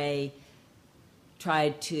systematic way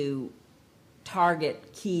tried to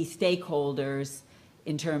target key stakeholders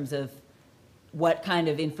in terms of what kind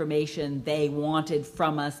of information they wanted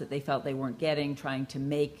from us that they felt they weren't getting, trying to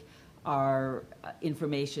make our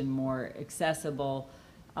information more accessible,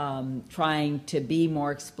 trying to be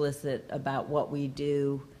more explicit about what we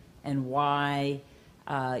do and why,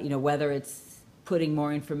 whether it's putting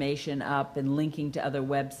more information up and linking to other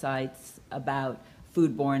websites about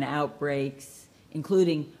foodborne outbreaks,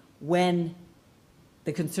 including when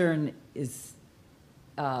the concern is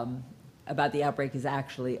about the outbreak is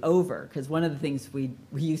actually over. Because one of the things we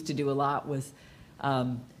used to do a lot was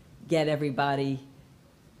get everybody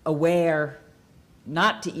aware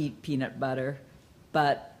not to eat peanut butter,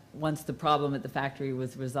 but once the problem at the factory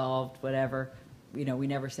was resolved, whatever, you know, we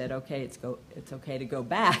never said, okay, it's okay to go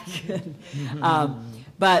back.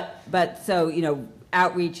 But so, you know,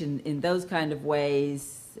 outreach in those kind of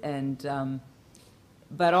ways, and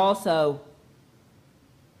but also,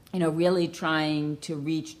 you know, really trying to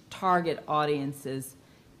reach target audiences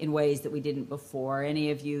in ways that we didn't before.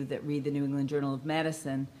 Any of you that read the New England Journal of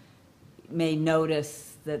Medicine may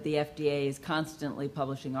notice that the FDA is constantly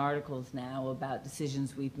publishing articles now about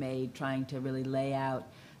decisions we've made, trying to really lay out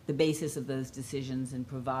the basis of those decisions and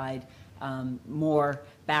provide more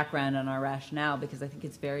background on our rationale, because I think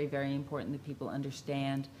it's very, very important that people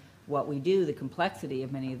understand what we do, the complexity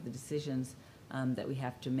of many of the decisions that we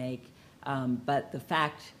have to make. But the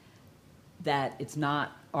fact that it's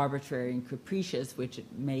not arbitrary and capricious, which it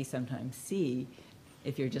may sometimes see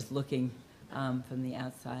if you're just looking from the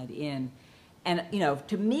outside in. And, you know,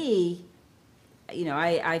 to me, you know,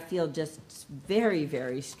 I feel just very,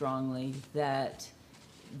 very strongly that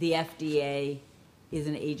the FDA is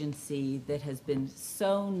an agency that has been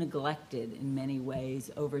so neglected in many ways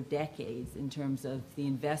over decades in terms of the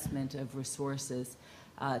investment of resources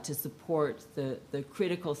to support the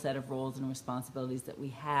critical set of roles and responsibilities that we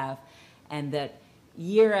have, and that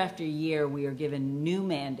year after year we are given new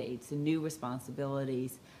mandates and new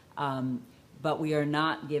responsibilities, but we are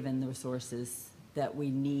not given the resources that we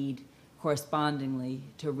need correspondingly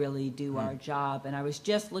to really do our job. And I was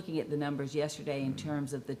just looking at the numbers yesterday in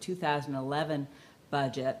terms of the 2011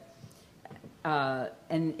 budget. And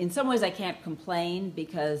in some ways I can't complain,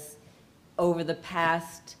 because over the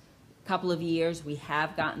past couple of years we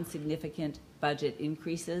have gotten significant budget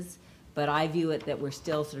increases, but I view it that we're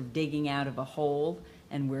still sort of digging out of a hole,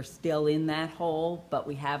 and we're still in that hole, but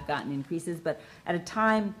we have gotten increases. But at a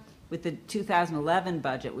time with the 2011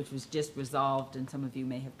 budget, which was just resolved, and some of you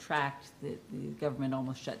may have tracked, the government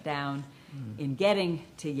almost shut down in getting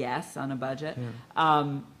to yes on a budget.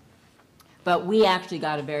 But we actually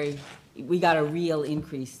got a real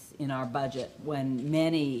increase in our budget when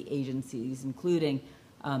many agencies, including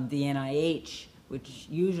the NIH, which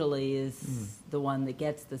usually is the one that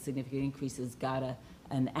gets the significant increases, got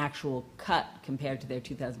an actual cut compared to their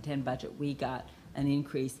 2010 budget. We got an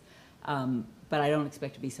increase. But I don't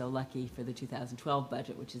expect to be so lucky for the 2012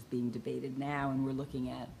 budget, which is being debated now, and we're looking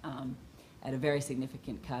at a very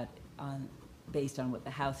significant cut based on what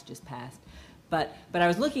the House just passed. But I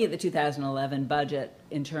was looking at the 2011 budget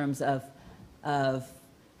in terms of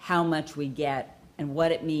how much we get and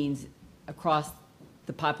what it means across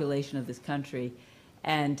the population of this country,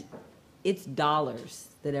 and it's dollars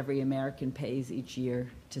that every American pays each year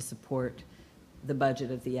to support the budget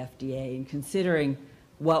of the FDA. And considering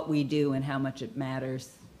what we do and how much it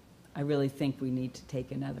matters, I really think we need to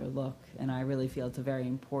take another look. And I really feel it's a very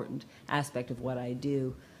important aspect of what I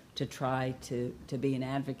do to try to be an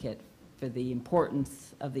advocate for the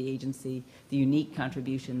importance of the agency, the unique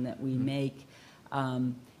contribution that we make,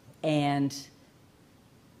 and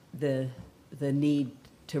the need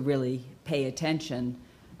to really pay attention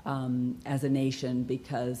as a nation,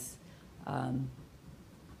 because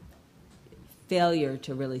failure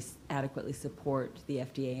to really adequately support the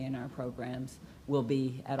FDA and our programs will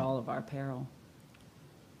be at all of our peril.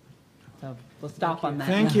 So we'll stop on that.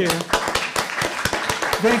 Thank you.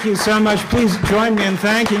 Thank you so much. Please join me in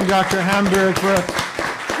thanking Dr. Hamburg for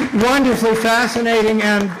a wonderfully fascinating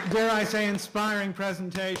and, dare I say, inspiring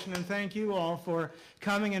presentation. And thank you all for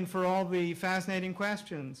coming and for all the fascinating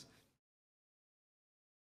questions.